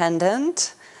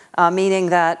independent, meaning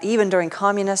that even during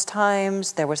communist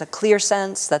times, there was a clear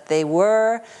sense that they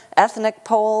were ethnic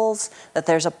Poles, that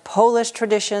there's a Polish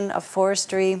tradition of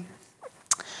forestry.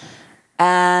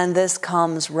 And this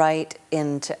comes right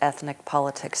into ethnic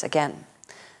politics again.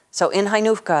 So in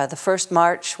Hajnówka, the first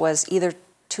march was either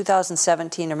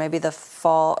 2017 or maybe the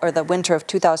fall or the winter of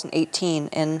 2018.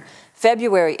 In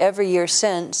February every year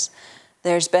since,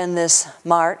 there's been this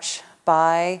march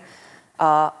by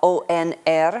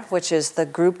ONR, which is the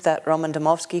group that Roman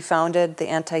Dmowski founded, the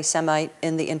anti-Semite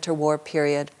in the interwar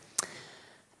period.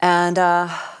 And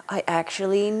I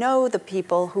actually know the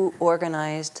people who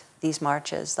organized these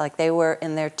marches. Like, they were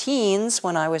in their teens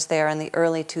when I was there in the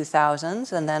early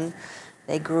 2000s, and then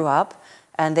they grew up.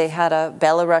 And they had a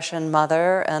Belarusian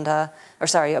mother and a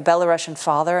Belarusian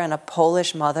father and a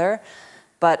Polish mother.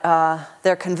 But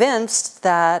they're convinced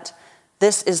that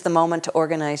this is the moment to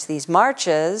organize these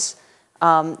marches,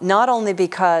 not only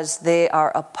because they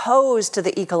are opposed to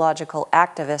the ecological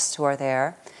activists who are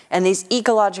there, and these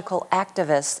ecological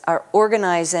activists are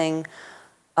organizing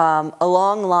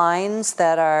along lines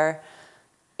that are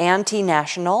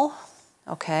anti-national,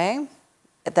 okay,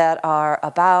 that are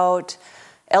about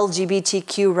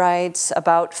LGBTQ rights,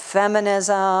 about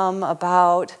feminism,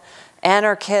 about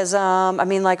anarchism. I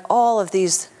mean, like, all of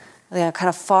these kind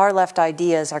of far left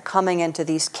ideas are coming into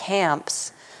these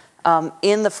camps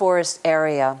in the forest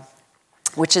area,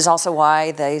 which is also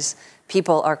why these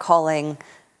people are calling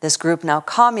this group now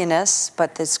communists,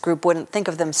 but this group wouldn't think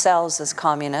of themselves as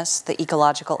communists, the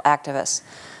ecological activists.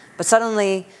 But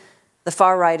suddenly, the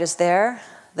far right is there.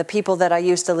 The people that I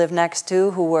used to live next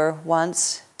to, who were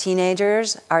once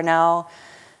teenagers, are now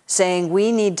saying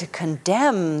we need to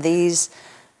condemn these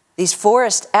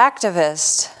forest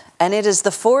activists, and it is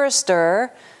the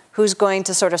forester who's going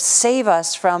to sort of save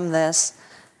us from this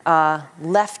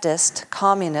leftist,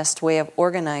 communist way of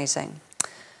organizing.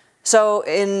 So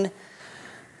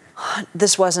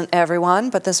this wasn't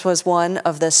everyone, but this was one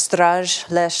of the Straż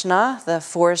Leśna, the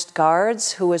forest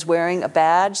guards, who was wearing a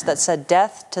badge that said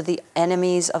 "Death to the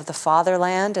enemies of the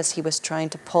fatherland," as he was trying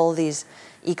to pull these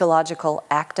ecological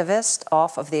activists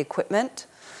off of the equipment.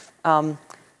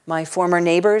 My former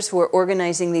neighbors who were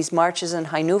organizing these marches in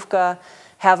Hajnówka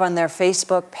have on their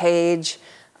Facebook page,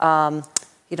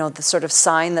 you know, the sort of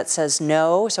sign that says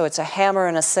no. So it's a hammer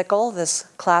and a sickle, this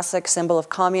classic symbol of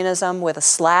communism with a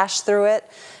slash through it,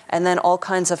 and then all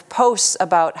kinds of posts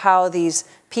about how these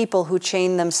people who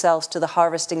chain themselves to the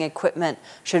harvesting equipment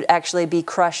should actually be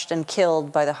crushed and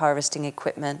killed by the harvesting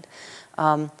equipment.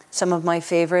 Some of my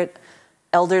favorite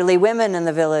elderly women in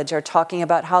the village are talking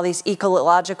about how these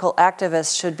ecological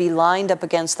activists should be lined up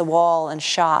against the wall and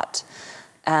shot.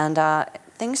 And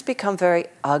things become very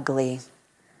ugly.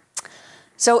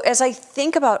 So as I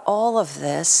think about all of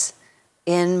this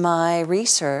in my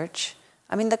research,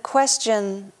 I mean, the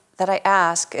question that I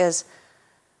ask is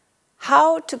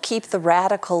how to keep the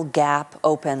radical gap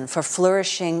open for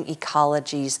flourishing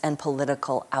ecologies and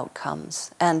political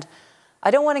outcomes. And I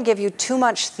don't want to give you too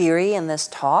much theory in this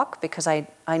talk because I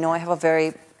know I have a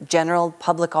very general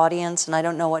public audience and I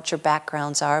don't know what your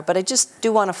backgrounds are, but I just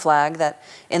do want to flag that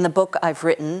in the book I've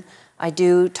written, I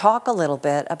do talk a little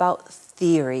bit about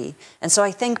theory. And so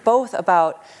I think both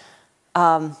about,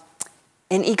 in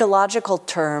ecological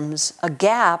terms, a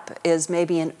gap is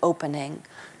maybe an opening.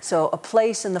 So a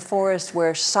place in the forest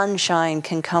where sunshine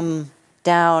can come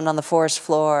down on the forest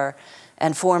floor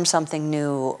and form something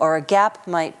new. Or a gap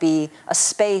might be a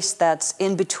space that's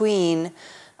in between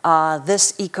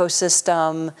this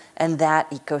ecosystem and that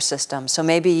ecosystem. So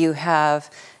maybe you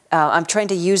have, I'm trying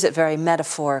to use it very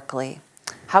metaphorically.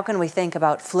 How can we think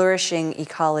about flourishing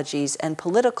ecologies and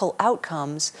political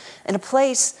outcomes in a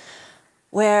place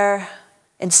where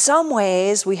in some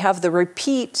ways we have the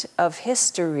repeat of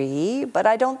history, but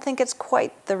I don't think it's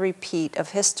quite the repeat of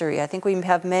history. I think we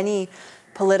have many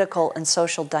political and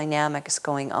social dynamics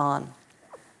going on.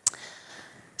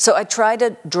 So I try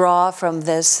to draw from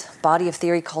this body of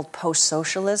theory called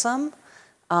post-socialism,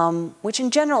 which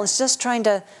in general is just trying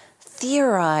to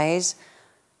theorize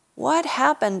what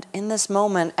happened in this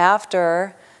moment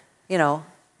after, you know,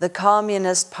 the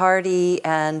Communist Party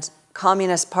and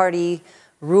Communist Party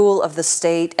rule of the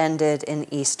state ended in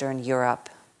Eastern Europe.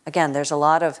 Again, there's a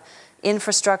lot of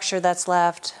infrastructure that's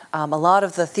left. A lot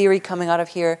of the theory coming out of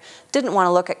here didn't want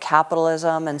to look at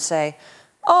capitalism and say,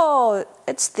 oh,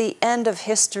 it's the end of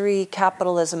history,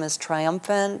 capitalism is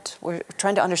triumphant. We're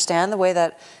trying to understand the way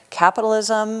that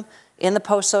capitalism in the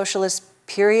post-socialist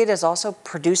period is also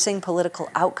producing political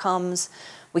outcomes.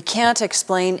 We can't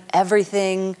explain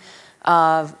everything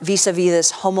vis-a-vis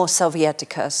this homo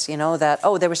sovieticus, you know, that,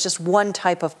 oh, there was just one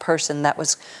type of person that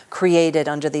was created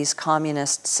under these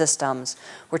communist systems.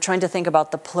 We're trying to think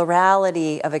about the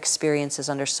plurality of experiences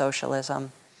under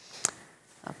socialism.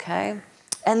 Okay?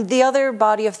 And the other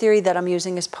body of theory that I'm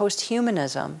using is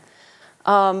post-humanism.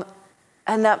 And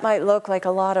that might look like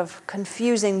a lot of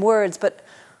confusing words, but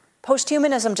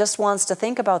post-humanism just wants to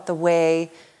think about the way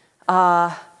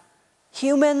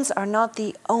humans are not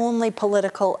the only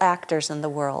political actors in the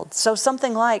world. So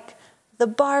something like the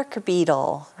bark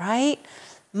beetle, right,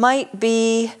 might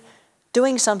be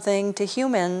doing something to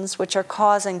humans which are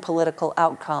causing political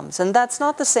outcomes. And that's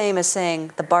not the same as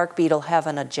saying the bark beetle have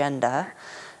an agenda.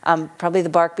 Probably the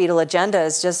bark beetle agenda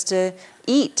is just to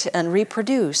eat and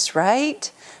reproduce,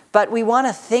 right? But we want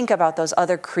to think about those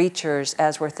other creatures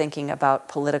as we're thinking about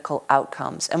political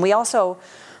outcomes. And we also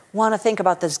want to think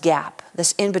about this gap,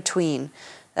 this in-between,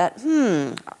 that,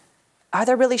 are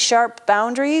there really sharp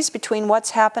boundaries between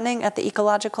what's happening at the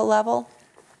ecological level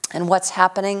and what's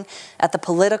happening at the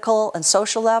political and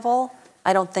social level?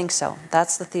 I don't think so.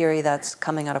 That's the theory that's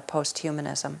coming out of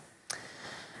post-humanism.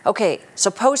 Okay,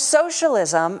 so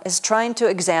post-socialism is trying to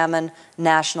examine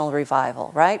national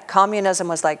revival, right? Communism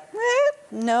was like,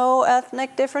 no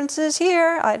ethnic differences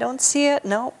here. I don't see it.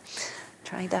 No.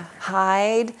 Trying to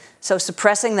hide. So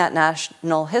suppressing that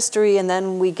national history, and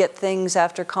then we get things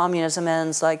after communism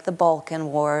ends like the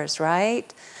Balkan Wars,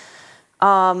 right?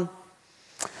 So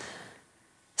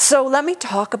let me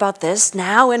talk about this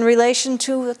now in relation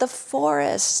to the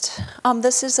forest.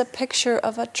 This is a picture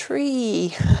of a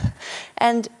tree.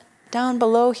 And down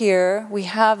below here, we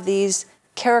have these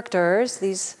characters,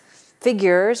 these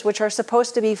figures, which are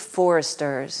supposed to be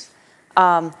foresters.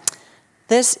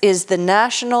 This is the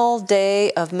National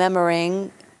Day of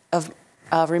remembering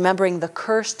the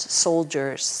cursed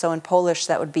soldiers. So in Polish,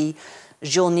 that would be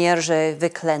żołnierze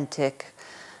wyklętych.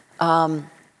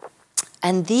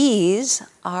 And these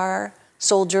are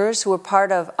soldiers who were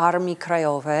part of Armii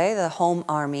Krajowej, the home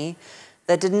army,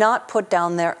 that did not put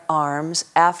down their arms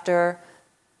after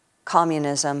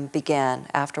communism began,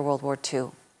 after World War II.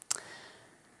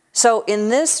 So in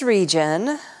this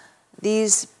region,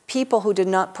 these people who did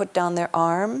not put down their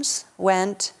arms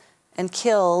went and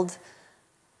killed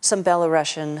some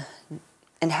Belarusian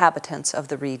inhabitants of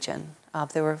the region.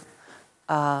 There were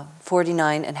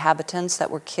 49 inhabitants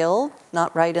that were killed,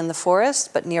 not right in the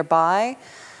forest, but nearby,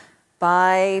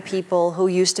 by people who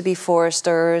used to be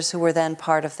foresters, who were then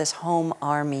part of this home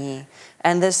army.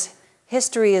 And this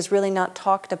history is really not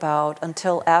talked about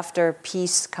until after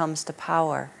peace comes to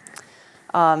power.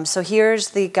 So here's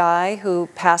the guy who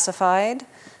pacified.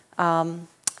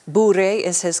 Bure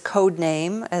is his code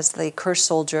name as the curse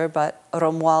soldier, but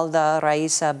Romualda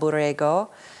Raisa Burego.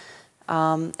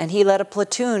 And he led a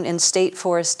platoon in state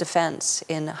forest defense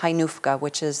in Hajnówka,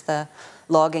 which is the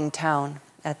logging town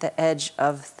at the edge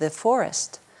of the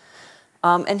forest.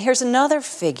 And here's another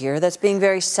figure that's being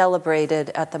very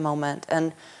celebrated at the moment.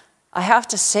 And I have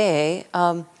to say,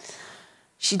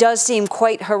 she does seem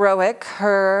quite heroic.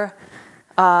 Her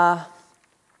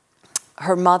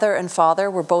mother and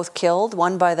father were both killed,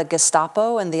 one by the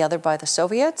Gestapo and the other by the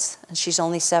Soviets. And she's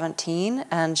only 17,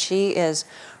 and she is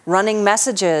running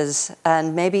messages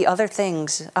and maybe other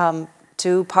things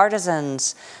to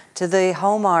partisans, to the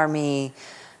home army.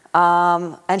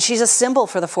 And she's a symbol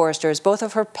for the foresters. Both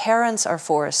of her parents are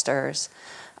foresters.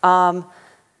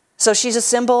 So she's a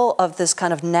symbol of this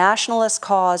kind of nationalist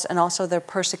cause and also their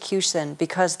persecution,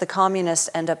 because the communists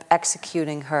end up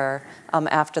executing her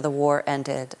after the war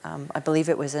ended. I believe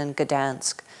it was in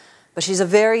Gdansk. But she's a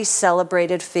very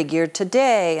celebrated figure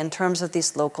today in terms of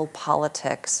these local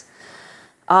politics.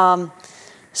 There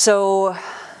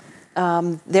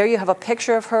you have a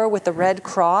picture of her with the Red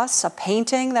Cross, a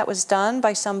painting that was done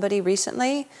by somebody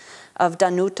recently of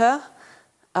Danuta,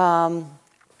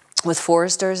 with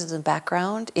foresters as a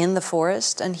background in the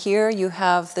forest. And here you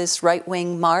have this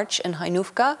right-wing march in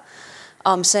Hajnówka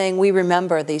saying, we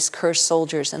remember these cursed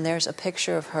soldiers. And there's a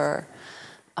picture of her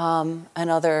and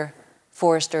other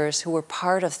foresters who were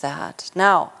part of that.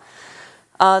 Now,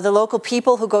 the local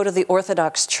people who go to the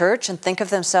Orthodox Church and think of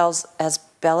themselves as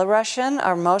Belarusian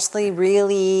are mostly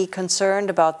really concerned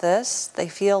about this. They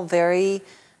feel very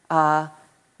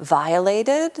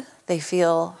violated. They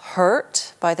feel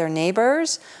hurt by their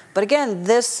neighbors. But again,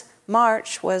 this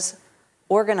march was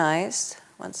organized,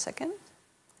 one second,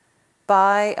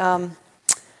 by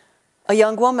a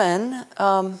young woman,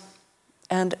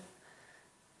 and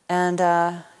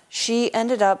she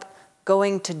ended up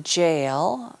going to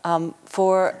jail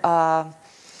for a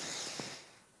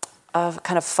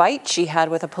kind of fight she had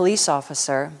with a police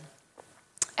officer.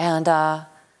 And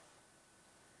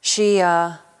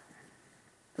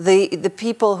the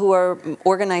people who are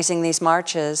organizing these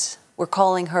marches were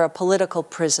calling her a political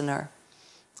prisoner.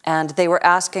 And they were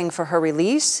asking for her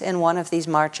release in one of these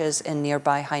marches in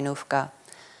nearby Hajnówka.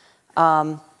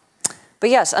 But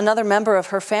yes, another member of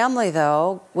her family,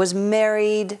 though, was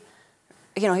married.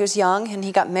 You know, he was young, and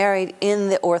he got married in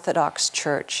the Orthodox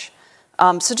Church.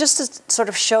 So just to sort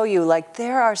of show you, like,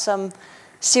 there are some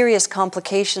serious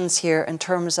complications here in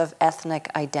terms of ethnic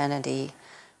identity.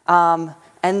 And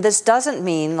this doesn't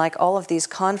mean, like all of these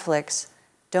conflicts,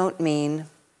 don't mean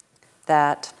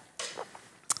that,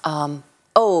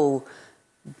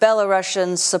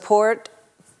 Belarusians support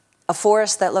a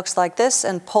forest that looks like this,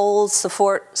 and Poles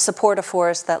support a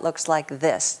forest that looks like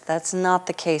this. That's not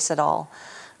the case at all.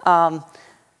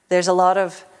 There's a lot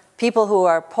of people who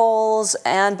are Poles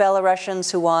and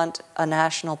Belarusians who want a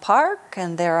national park,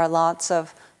 and there are lots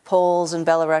of Poles and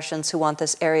Belarusians who want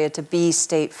this area to be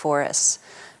state forests.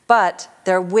 But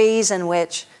there are ways in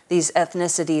which these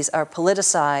ethnicities are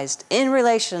politicized in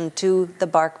relation to the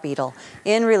bark beetle,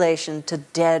 in relation to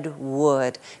dead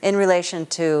wood, in relation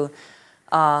to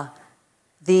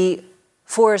the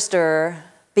forester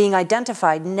being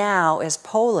identified now as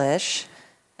Polish.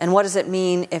 And what does it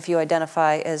mean if you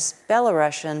identify as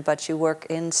Belarusian, but you work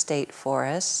in state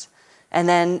forests? And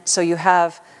then, so you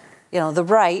have, the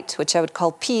right, which I would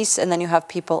call peace, and then you have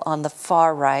people on the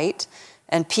far right.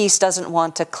 And peace doesn't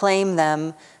want to claim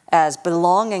them as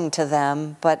belonging to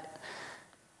them, but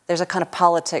there's a kind of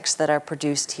politics that are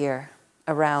produced here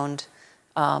around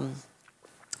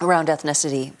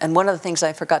ethnicity. And one of the things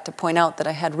I forgot to point out that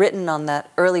I had written on that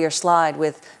earlier slide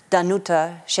with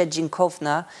Danuta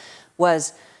Shedzinkovna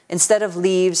was, instead of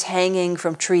leaves hanging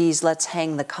from trees, let's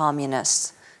hang the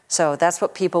communists. So that's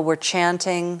what people were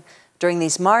chanting during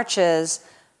these marches,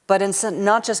 but instead,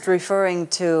 not just referring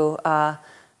to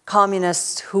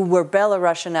communists who were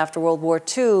Belarusian after World War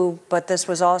II, but this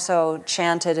was also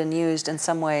chanted and used in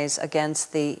some ways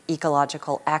against the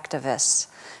ecological activists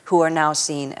who are now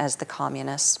seen as the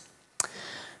communists.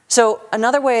 So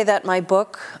another way that my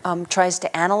book tries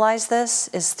to analyze this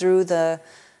is through the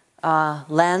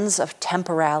lens of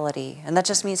temporality. And that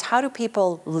just means, how do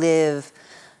people live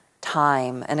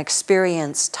time and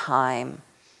experience time?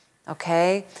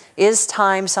 Okay? Is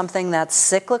time something that's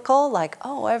cyclical? Like,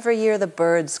 oh, every year the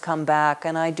birds come back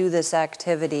and I do this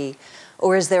activity.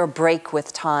 Or is there a break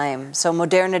with time? So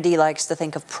modernity likes to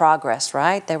think of progress,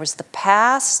 right? There was the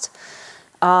past,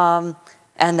 and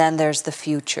then there's the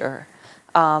future.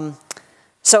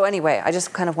 So anyway, I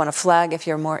just kind of want to flag, if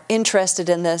you're more interested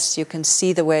in this, you can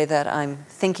see the way that I'm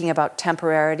thinking about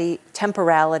temporality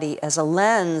as a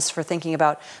lens for thinking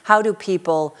about how do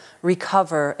people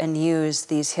recover and use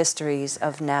these histories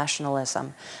of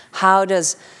nationalism. How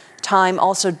does time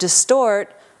also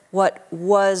distort what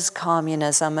was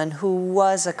communism and who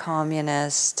was a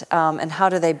communist, and how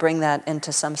do they bring that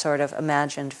into some sort of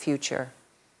imagined future?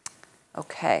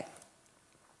 Okay.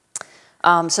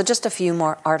 So just a few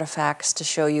more artifacts to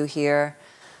show you here.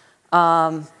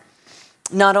 Not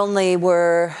only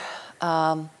were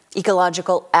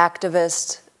ecological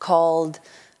activists called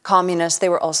communists, they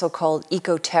were also called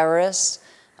eco-terrorists.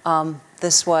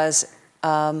 This was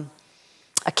a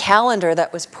calendar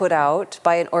that was put out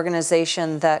by an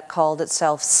organization that called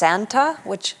itself Santa,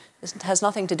 which has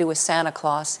nothing to do with Santa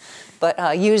Claus,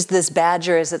 but used this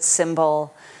badger as its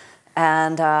symbol.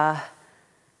 And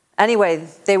anyway,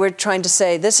 they were trying to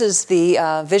say this is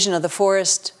the vision of the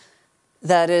forest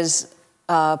that is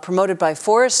promoted by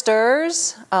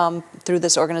foresters through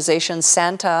this organization,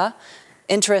 Santa.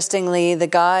 Interestingly, the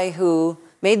guy who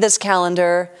made this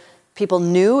calendar, people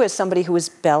knew as somebody who was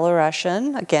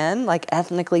Belarusian, again, like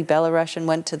ethnically Belarusian,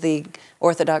 went to the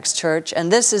Orthodox Church.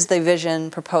 And this is the vision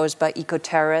proposed by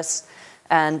eco-terrorists.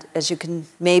 And as you can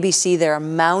maybe see, there are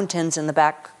mountains in the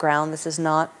background. This is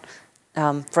not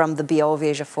from the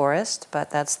Białowieża Forest,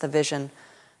 but that's the vision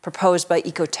proposed by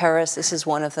eco-terrorists. This is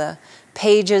one of the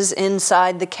pages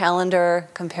inside the calendar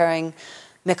comparing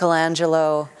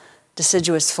Michelangelo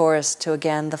deciduous forest to,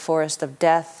 again, the forest of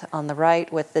death on the right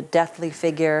with the deathly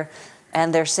figure.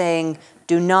 And they're saying,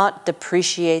 do not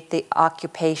depreciate the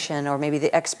occupation or maybe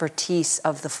the expertise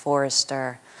of the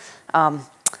forester.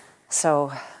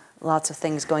 So lots of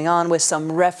things going on with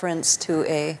some reference to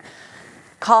a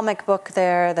comic book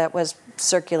there that was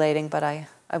circulating, but I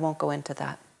won't go into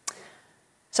that.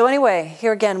 So anyway,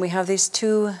 here again, we have these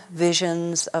two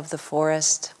visions of the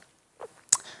forest.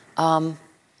 I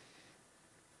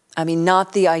mean,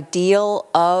 not the ideal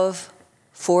of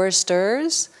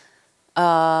foresters.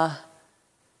 That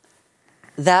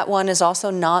one is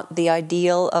also not the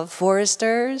ideal of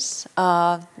foresters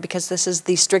because this is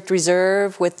the strict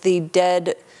reserve with the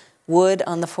dead wood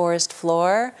on the forest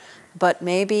floor, but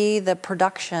maybe the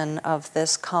production of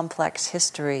this complex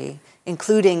history,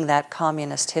 including that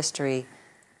communist history.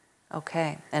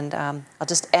 Okay, and I'll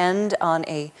just end on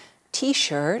a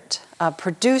T-shirt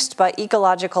produced by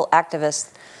ecological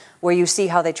activists where you see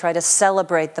how they try to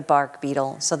celebrate the bark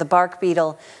beetle. So the bark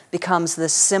beetle becomes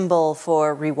this symbol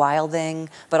for rewilding,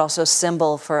 but also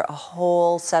symbol for a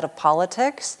whole set of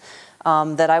politics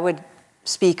that I would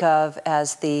speak of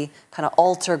as the kind of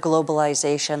alter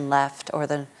globalization left, or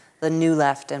the new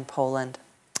left in Poland.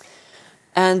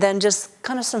 And then just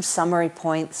kind of some summary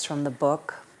points from the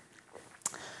book.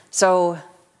 So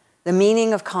the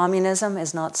meaning of communism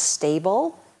is not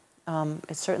stable.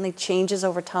 It certainly changes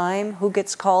over time. Who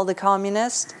gets called a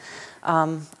communist?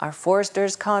 Are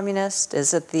foresters communist?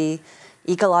 Is it the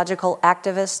ecological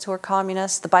activists who are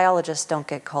communists? The biologists don't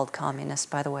get called communists,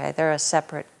 by the way. They're a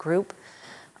separate group.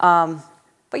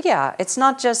 But yeah, it's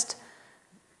not just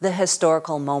the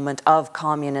historical moment of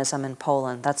communism in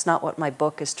Poland. That's not what my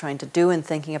book is trying to do in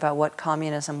thinking about what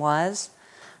communism was.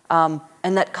 And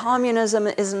that communism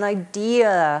is an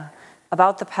idea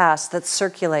about the past that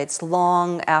circulates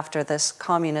long after this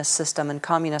communist system and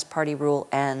communist party rule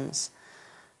ends.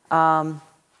 Yeah,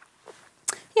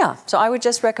 so I would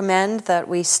just recommend that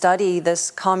we study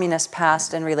this communist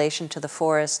past in relation to the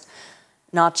forest,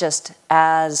 not just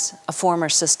as a former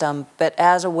system, but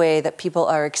as a way that people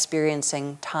are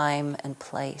experiencing time and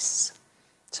place.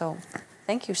 So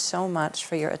thank you so much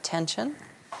for your attention.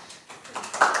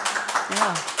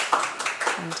 Yeah.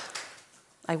 And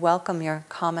I welcome your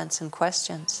comments and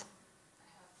questions. I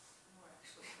have more,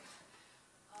 actually.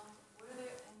 Were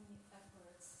there any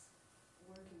efforts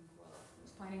working well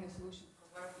with finding a solution for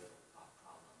bark beetle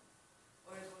problem?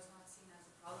 Or it was not seen as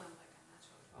a problem, like a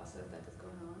natural process that is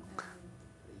going on? And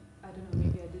I don't know,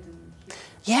 maybe I didn't hear.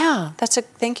 Yeah,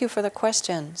 thank you for the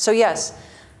question. So yes,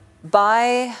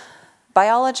 by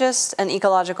biologists and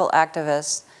ecological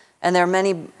activists, and there are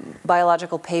many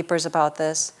biological papers about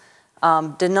this,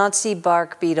 did not see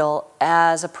bark beetle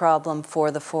as a problem for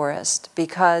the forest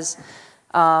because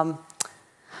they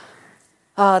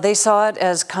saw it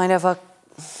as kind of a,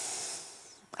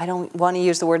 I don't want to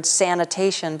use the word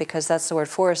sanitation because that's the word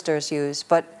foresters use,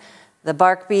 but the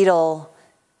bark beetle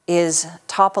is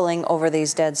toppling over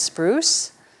these dead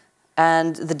spruce,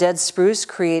 and the dead spruce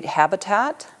create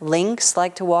habitat. Lynx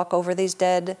like to walk over these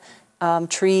dead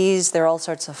trees. There are all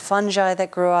sorts of fungi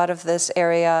that grow out of this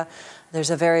area. There's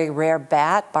a very rare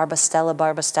bat,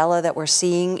 barbastella, that we're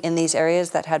seeing in these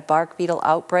areas that had bark beetle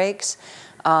outbreaks.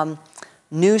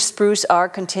 New spruce are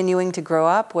continuing to grow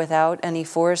up without any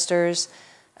foresters.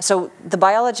 So the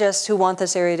biologists who want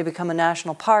this area to become a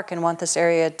national park and want this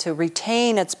area to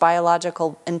retain its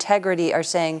biological integrity are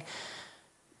saying,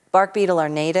 bark beetle are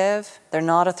native, they're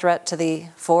not a threat to the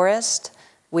forest,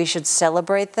 we should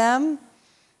celebrate them.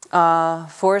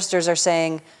 Foresters are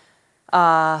saying,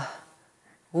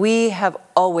 we have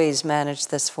always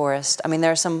managed this forest. I mean,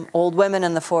 there are some old women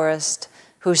in the forest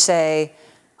who say,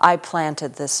 I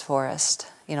planted this forest.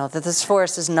 You know, that this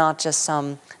forest is not just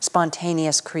some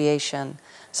spontaneous creation.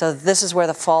 So this is where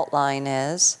the fault line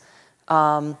is.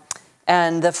 And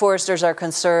the foresters are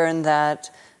concerned that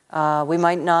we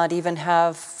might not even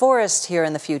have forest here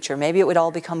in the future. Maybe it would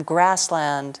all become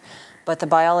grassland. But the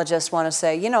biologists want to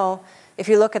say, you know, if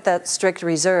you look at that strict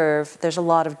reserve, there's a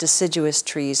lot of deciduous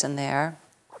trees in there.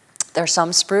 There's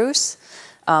some spruce.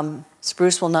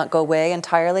 Spruce will not go away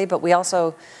entirely, but we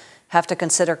also have to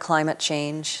consider climate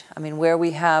change. I mean, where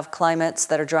we have climates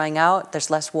that are drying out, there's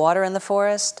less water in the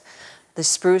forest. The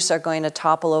spruce are going to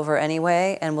topple over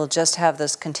anyway, and we'll just have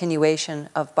this continuation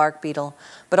of bark beetle.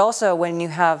 But also when you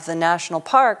have the national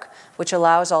park, which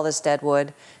allows all this dead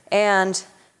wood, and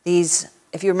these,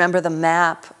 if you remember the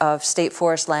map of state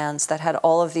forest lands that had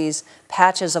all of these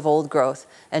patches of old growth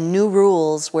and new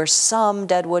rules where some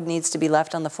dead wood needs to be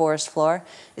left on the forest floor,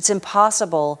 it's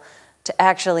impossible to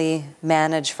actually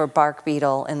manage for bark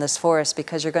beetle in this forest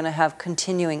because you're going to have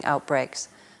continuing outbreaks.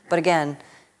 But again,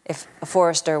 if a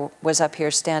forester was up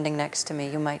here standing next to me,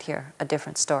 you might hear a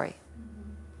different story.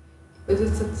 But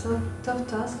it's a tough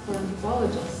task for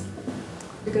anthropologists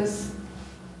because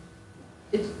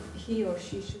he or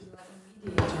she should be a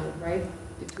mediator, right?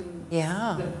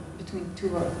 Between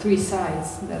two or three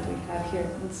sides that we have here.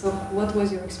 And so what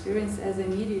was your experience as a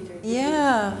mediator?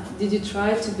 Did you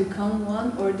try to become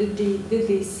one, or did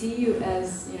they see you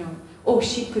as, you know, oh,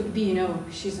 she could be, you know,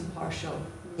 she's impartial?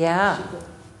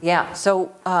 Yeah,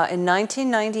 so in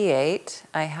 1998,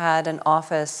 I had an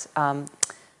office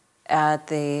at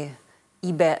the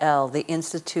IBL, the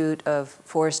Institute of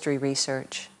Forestry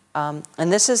Research. And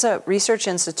this is a research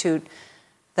institute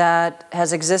that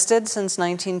has existed since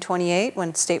 1928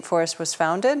 when State Forest was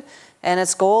founded. And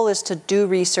its goal is to do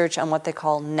research on what they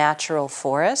call natural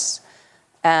forests.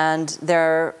 And there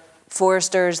are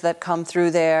foresters that come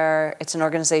through there. It's an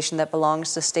organization that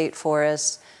belongs to State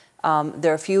Forest.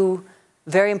 There are a few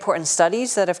very important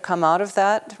studies that have come out of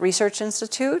that research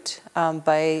institute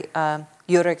by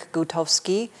Jurek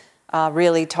Gutowski,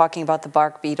 really talking about the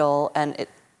bark beetle and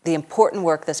the important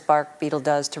work this bark beetle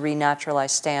does to renaturalize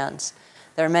stands.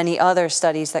 There are many other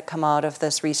studies that come out of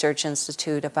this research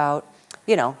institute about,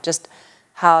 you know, just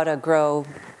how to grow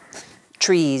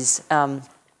trees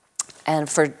and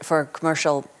for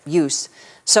commercial use.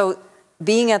 So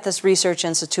being at this research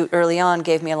institute early on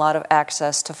gave me a lot of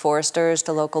access to foresters,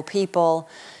 to local people.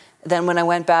 Then when I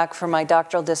went back for my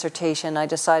doctoral dissertation, I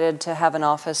decided to have an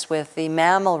office with the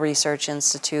Mammal Research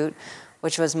Institute,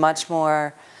 which was much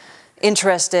more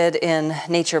interested in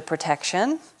nature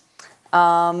protection.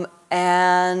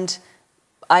 And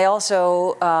I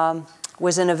also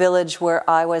was in a village where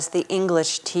I was the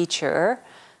English teacher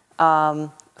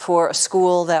for a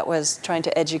school that was trying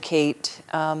to educate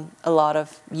a lot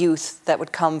of youth that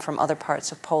would come from other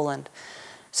parts of Poland.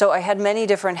 So I had many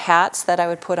different hats that I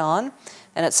would put on.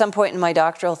 And at some point in my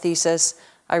doctoral thesis,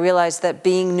 I realized that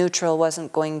being neutral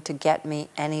wasn't going to get me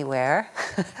anywhere.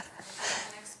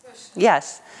 Next question.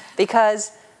 Yes,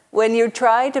 because when you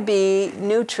try to be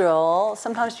neutral,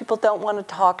 sometimes people don't want to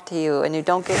talk to you and you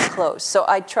don't get close. So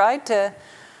I tried to,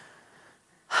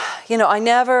 you know, I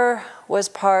never was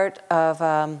part of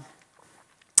an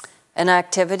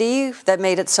activity that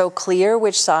made it so clear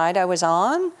which side I was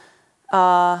on.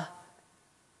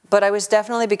 But I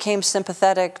definitely became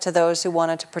sympathetic to those who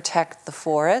wanted to protect the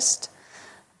forest.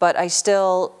 But I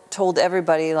still told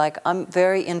everybody, like, I'm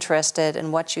very interested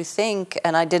in what you think,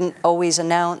 and I didn't always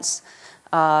announce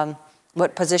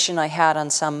what position I had on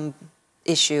some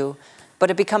issue.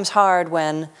 But it becomes hard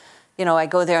when, you know, I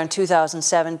go there in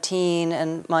 2017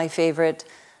 and my favorite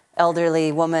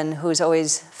elderly woman who's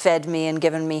always fed me and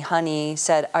given me honey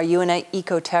said, "Are you an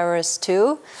eco-terrorist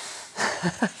too?"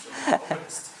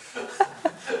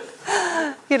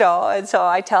 You know, and so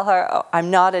I tell her, oh, I'm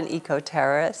not an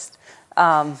eco-terrorist.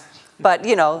 But,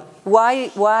 you know,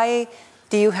 why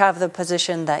do you have the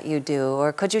position that you do?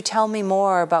 Or could you tell me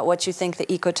more about what you think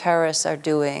the eco-terrorists are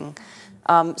doing?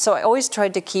 So I always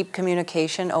tried to keep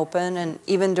communication open, and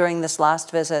even during this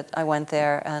last visit, I went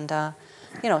there, and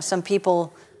you know, some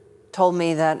people told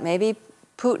me that maybe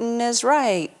Putin is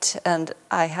right, and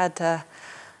I had to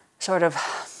sort of,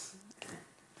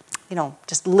 you know,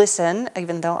 just listen,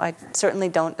 even though I certainly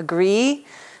don't agree.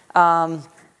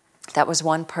 That was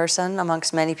one person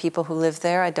amongst many people who live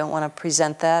there. I don't want to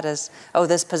present that as, oh,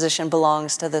 this position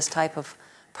belongs to this type of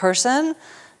person.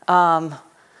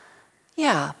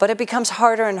 Yeah, but it becomes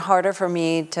harder and harder for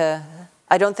me to,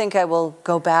 I don't think I will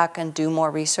go back and do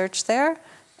more research there.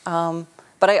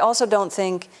 But I also don't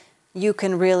think you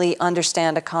can really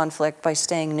understand a conflict by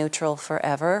staying neutral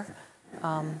forever.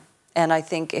 And I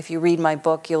think if you read my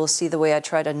book, you'll see the way I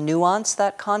try to nuance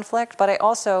that conflict. But I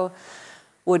also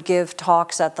would give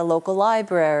talks at the local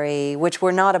library, which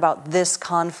were not about this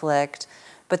conflict,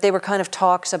 but they were kind of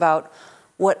talks about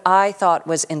what I thought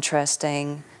was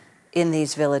interesting in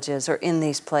these villages or in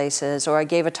these places. Or I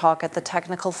gave a talk at the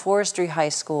Technical Forestry High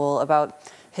School about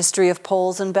history of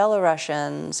Poles and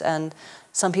Belarusians. And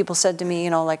some people said to me, you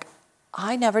know, like,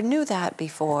 I never knew that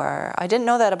before. I didn't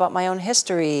know that about my own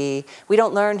history. We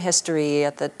don't learn history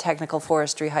at the Technical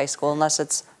Forestry High School unless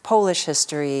it's Polish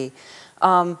history.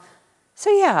 So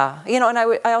yeah, you know, and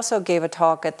I also gave a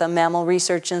talk at the Mammal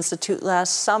Research Institute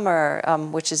last summer,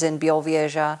 which is in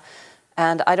Białowieża.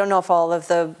 And I don't know if all of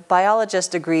the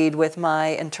biologists agreed with my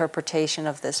interpretation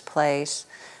of this place.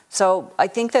 So I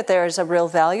think that there's a real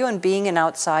value in being an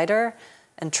outsider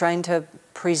and trying to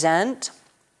present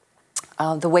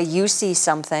the way you see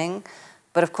something.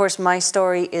 But of course, my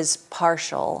story is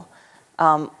partial.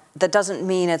 That doesn't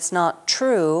mean it's not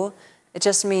true. It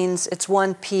just means it's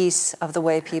one piece of the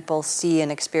way people see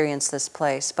and experience this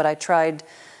place. But I tried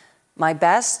my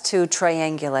best to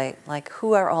triangulate, like,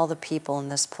 who are all the people in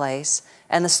this place?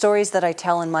 And the stories that I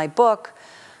tell in my book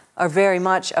are very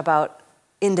much about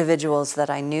individuals that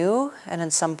I knew. And in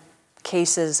some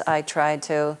cases, I tried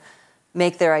to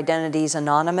make their identities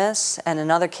anonymous. And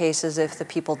in other cases, if the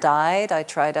people died, I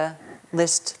try to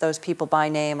list those people by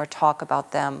name or talk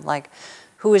about them. Like,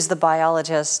 who is the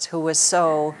biologist who was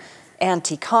so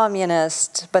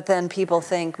anti-communist, but then people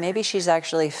think maybe she's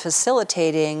actually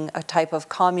facilitating a type of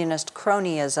communist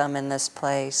cronyism in this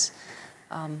place.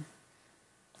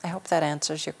 I hope that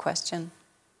answers your question.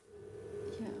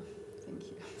 Yeah, thank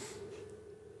you.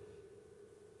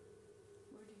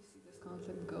 Where do you see this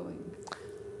conflict going?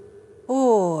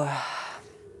 Oh,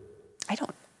 I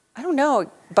don't know,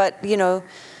 but you know,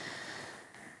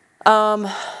 I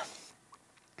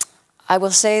will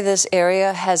say this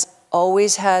area has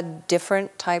always had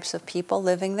different types of people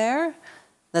living there,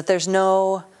 that there's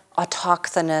no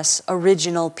autochthonous,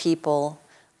 original people,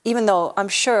 even though I'm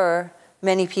sure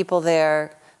many people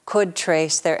there could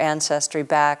trace their ancestry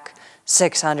back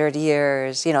 600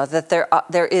 years, you know, that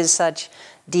there is such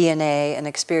DNA and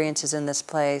experiences in this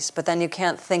place, but then you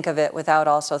can't think of it without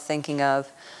also thinking of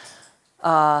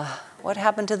what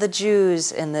happened to the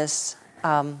Jews in this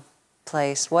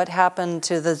place, what happened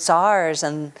to the Tsars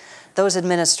and those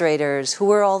administrators, who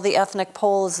were all the ethnic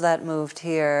Poles that moved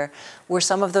here? Were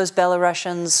some of those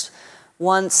Belarusians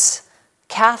once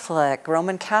Catholic,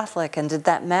 Roman Catholic, and did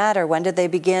that matter? When did they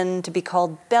begin to be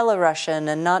called Belarusian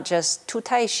and not just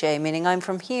tutejsze, meaning I'm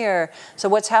from here? So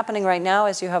what's happening right now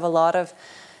is you have a lot of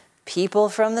people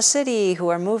from the city who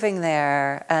are moving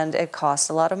there, and it costs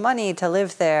a lot of money to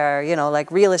live there, you know, like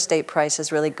real estate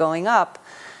prices really going up.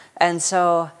 And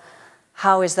so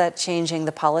how is that changing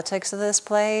the politics of this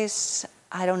place?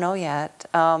 I don't know yet.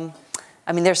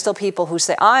 I mean, there's still people who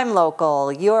say, I'm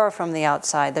local, you're from the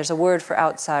outside. There's a word for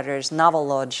outsiders,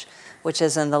 novolodge, which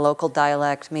is in the local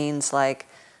dialect, means like,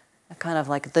 kind of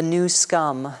like the new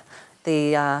scum,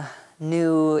 the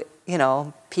new, you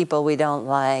know, people we don't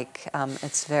like.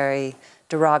 It's a very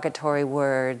derogatory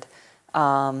word.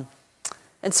 And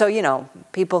so, you know,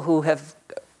 people who have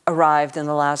arrived in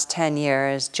the last 10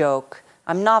 years joke,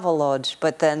 I'm novolodge,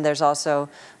 but then there's also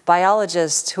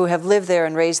biologists who have lived there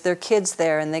and raised their kids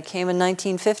there, and they came in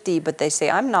 1950, but they say,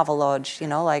 I'm novolodge, you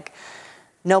know, like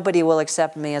nobody will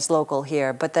accept me as local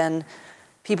here. But then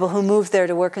people who moved there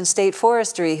to work in state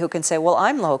forestry who can say, well,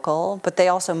 I'm local, but they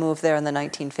also moved there in the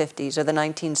 1950s or the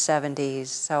 1970s.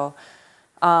 So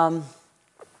I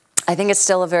think it's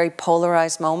still a very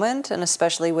polarized moment, and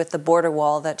especially with the border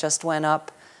wall that just went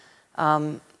up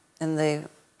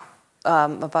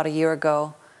about a year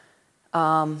ago.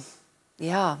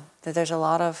 Yeah, there's a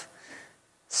lot of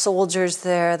soldiers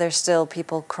there. There's still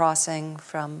people crossing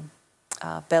from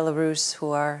Belarus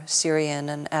who are Syrian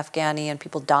and Afghani, and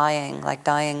people dying, like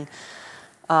dying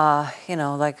you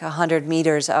know, like 100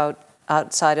 meters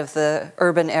outside of the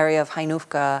urban area of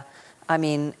Hajnówka. I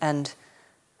mean, and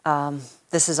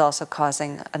this is also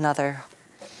causing another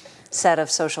set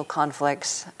of social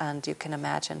conflicts, and you can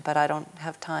imagine, but I don't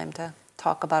have time to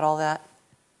talk about all that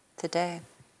today.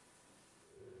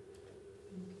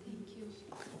 Thank you.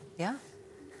 Yeah?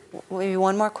 Maybe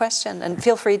one more question, and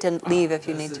feel free to leave if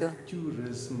you need to. Does the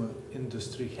tourism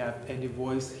industry have any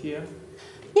voice here?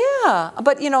 Yeah,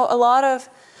 but you know, a lot of,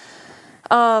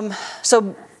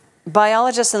 so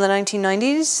biologists in the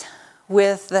 1990s,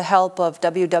 with the help of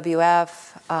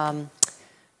WWF,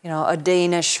 you know, a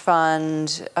Danish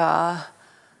fund,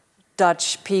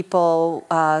 Dutch people,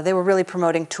 they were really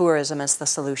promoting tourism as the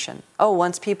solution. Oh,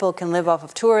 once people can live off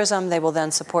of tourism, they will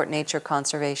then support nature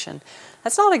conservation.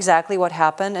 That's not exactly what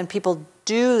happened, and people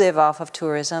do live off of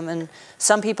tourism, and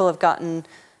some people have gotten,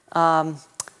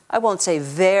 I won't say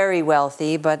very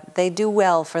wealthy, but they do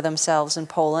well for themselves in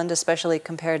Poland, especially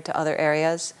compared to other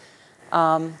areas.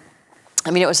 I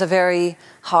mean, it was a very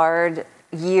hard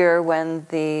year when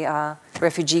the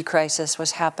refugee crisis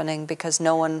was happening because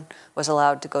no one was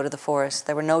allowed to go to the forest.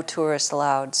 There were no tourists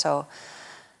allowed. So,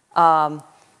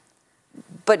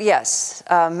 but yes,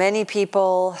 many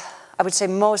people, I would say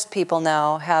most people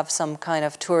now have some kind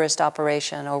of tourist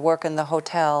operation or work in the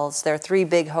hotels. There are 3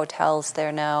 big hotels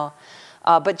there now.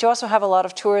 But you also have a lot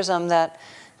of tourism that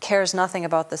cares nothing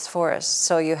about this forest.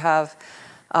 So you have,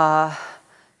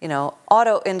 you know,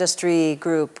 auto industry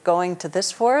group going to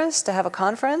this forest to have a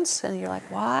conference, and you're like,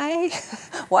 why?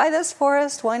 Why this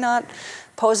forest? Why not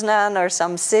Poznan or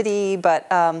some city? But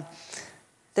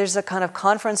there's a kind of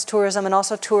conference tourism and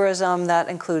also tourism that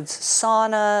includes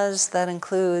saunas, that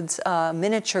includes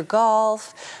miniature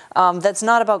golf. That's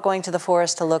not about going to the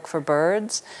forest to look for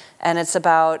birds, and it's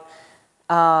about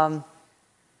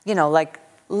you know, like,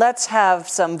 let's have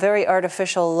some very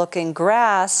artificial looking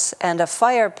grass and a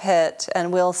fire pit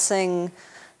and we'll sing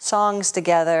songs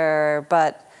together,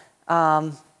 but,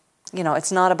 you know,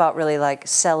 it's not about really like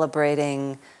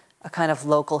celebrating a kind of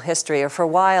local history. Or for a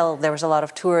while, there was a lot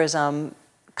of tourism,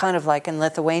 kind of like in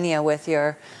Lithuania with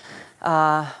your,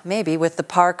 maybe with the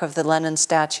park of the Lenin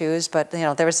statues, but, you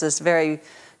know, there was this very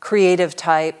creative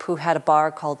type who had a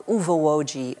bar called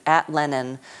Uwołodzi at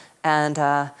Lenin, and,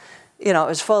 you know, it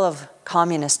was full of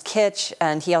communist kitsch,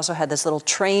 and he also had this little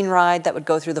train ride that would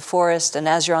go through the forest, and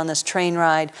as you're on this train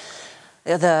ride,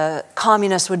 the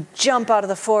communists would jump out of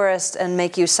the forest and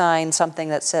make you sign something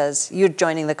that says, you're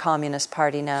joining the Communist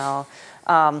Party now.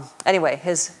 Anyway,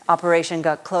 his operation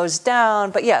got closed down,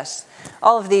 but yes,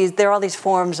 all of these, there are all these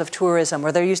forms of tourism,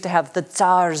 where they used to have the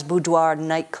Tsar's Boudoir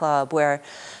nightclub, where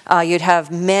you'd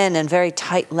have men in very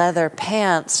tight leather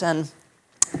pants and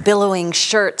billowing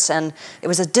shirts, and it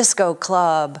was a disco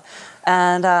club.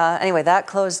 And anyway, that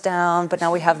closed down, but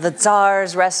now we have the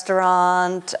Tsar's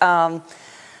restaurant. And,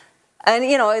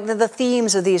 you know, the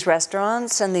themes of these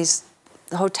restaurants and these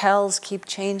hotels keep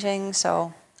changing,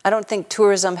 so I don't think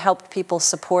tourism helped people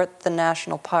support the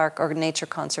national park or nature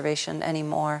conservation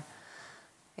anymore.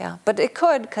 Yeah, but it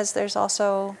could, because there's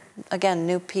also, again,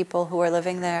 new people who are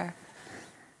living there.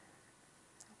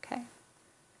 Okay.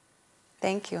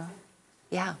 Thank you.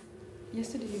 Yeah.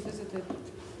 Yesterday you visited,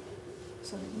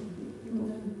 sorry,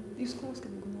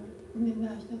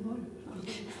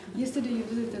 yesterday you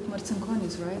visited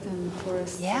Marcinkonys, right, and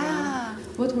Forest. Yeah.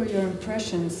 What were your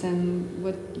impressions and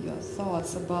what your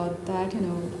thoughts about that, you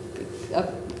know,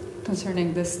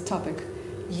 concerning this topic?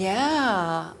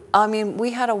 Yeah. I mean,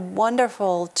 we had a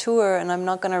wonderful tour, and I'm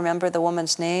not going to remember the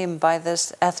woman's name, by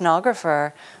this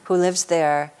ethnographer who lives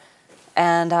there.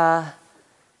 And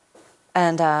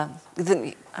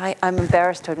I'm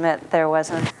embarrassed to admit there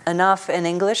wasn't enough in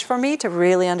English for me to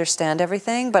really understand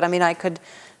everything, but I mean, I could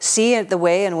see the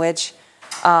way in which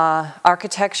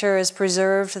architecture is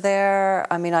preserved there.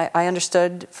 I mean, I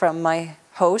understood from my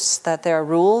hosts that there are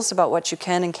rules about what you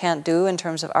can and can't do in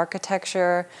terms of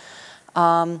architecture.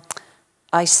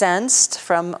 I sensed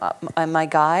from my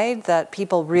guide that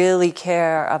people really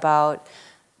care about,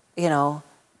 you know,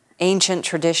 ancient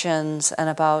traditions and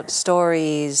about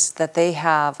stories that they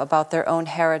have about their own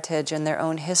heritage and their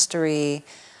own history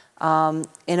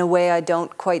in a way I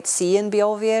don't quite see in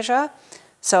Białowieża.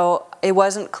 So it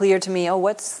wasn't clear to me, oh,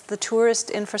 what's the tourist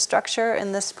infrastructure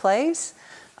in this place?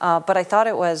 But I thought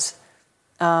it was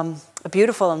a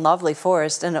beautiful and lovely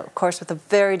forest, and of course with a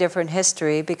very different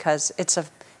history, because it's an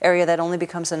area that only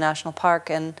becomes a national park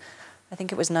in, I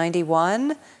think it was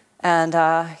 91. And,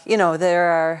 you know, there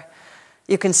are,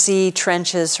 you can see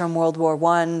trenches from World War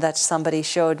I that somebody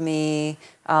showed me,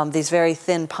 these very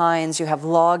thin pines. You have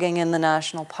logging in the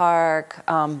national park.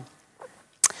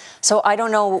 So I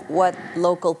don't know what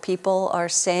local people are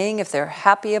saying, if they're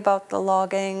happy about the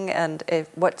logging and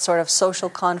what sort of social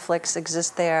conflicts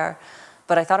exist there.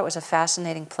 But I thought it was a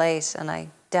fascinating place, and I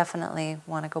definitely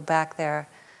want to go back there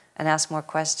and ask more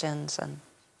questions. And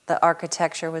the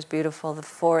architecture was beautiful, the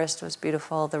forest was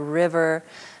beautiful, the river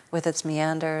with its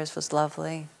meanders was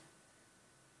lovely.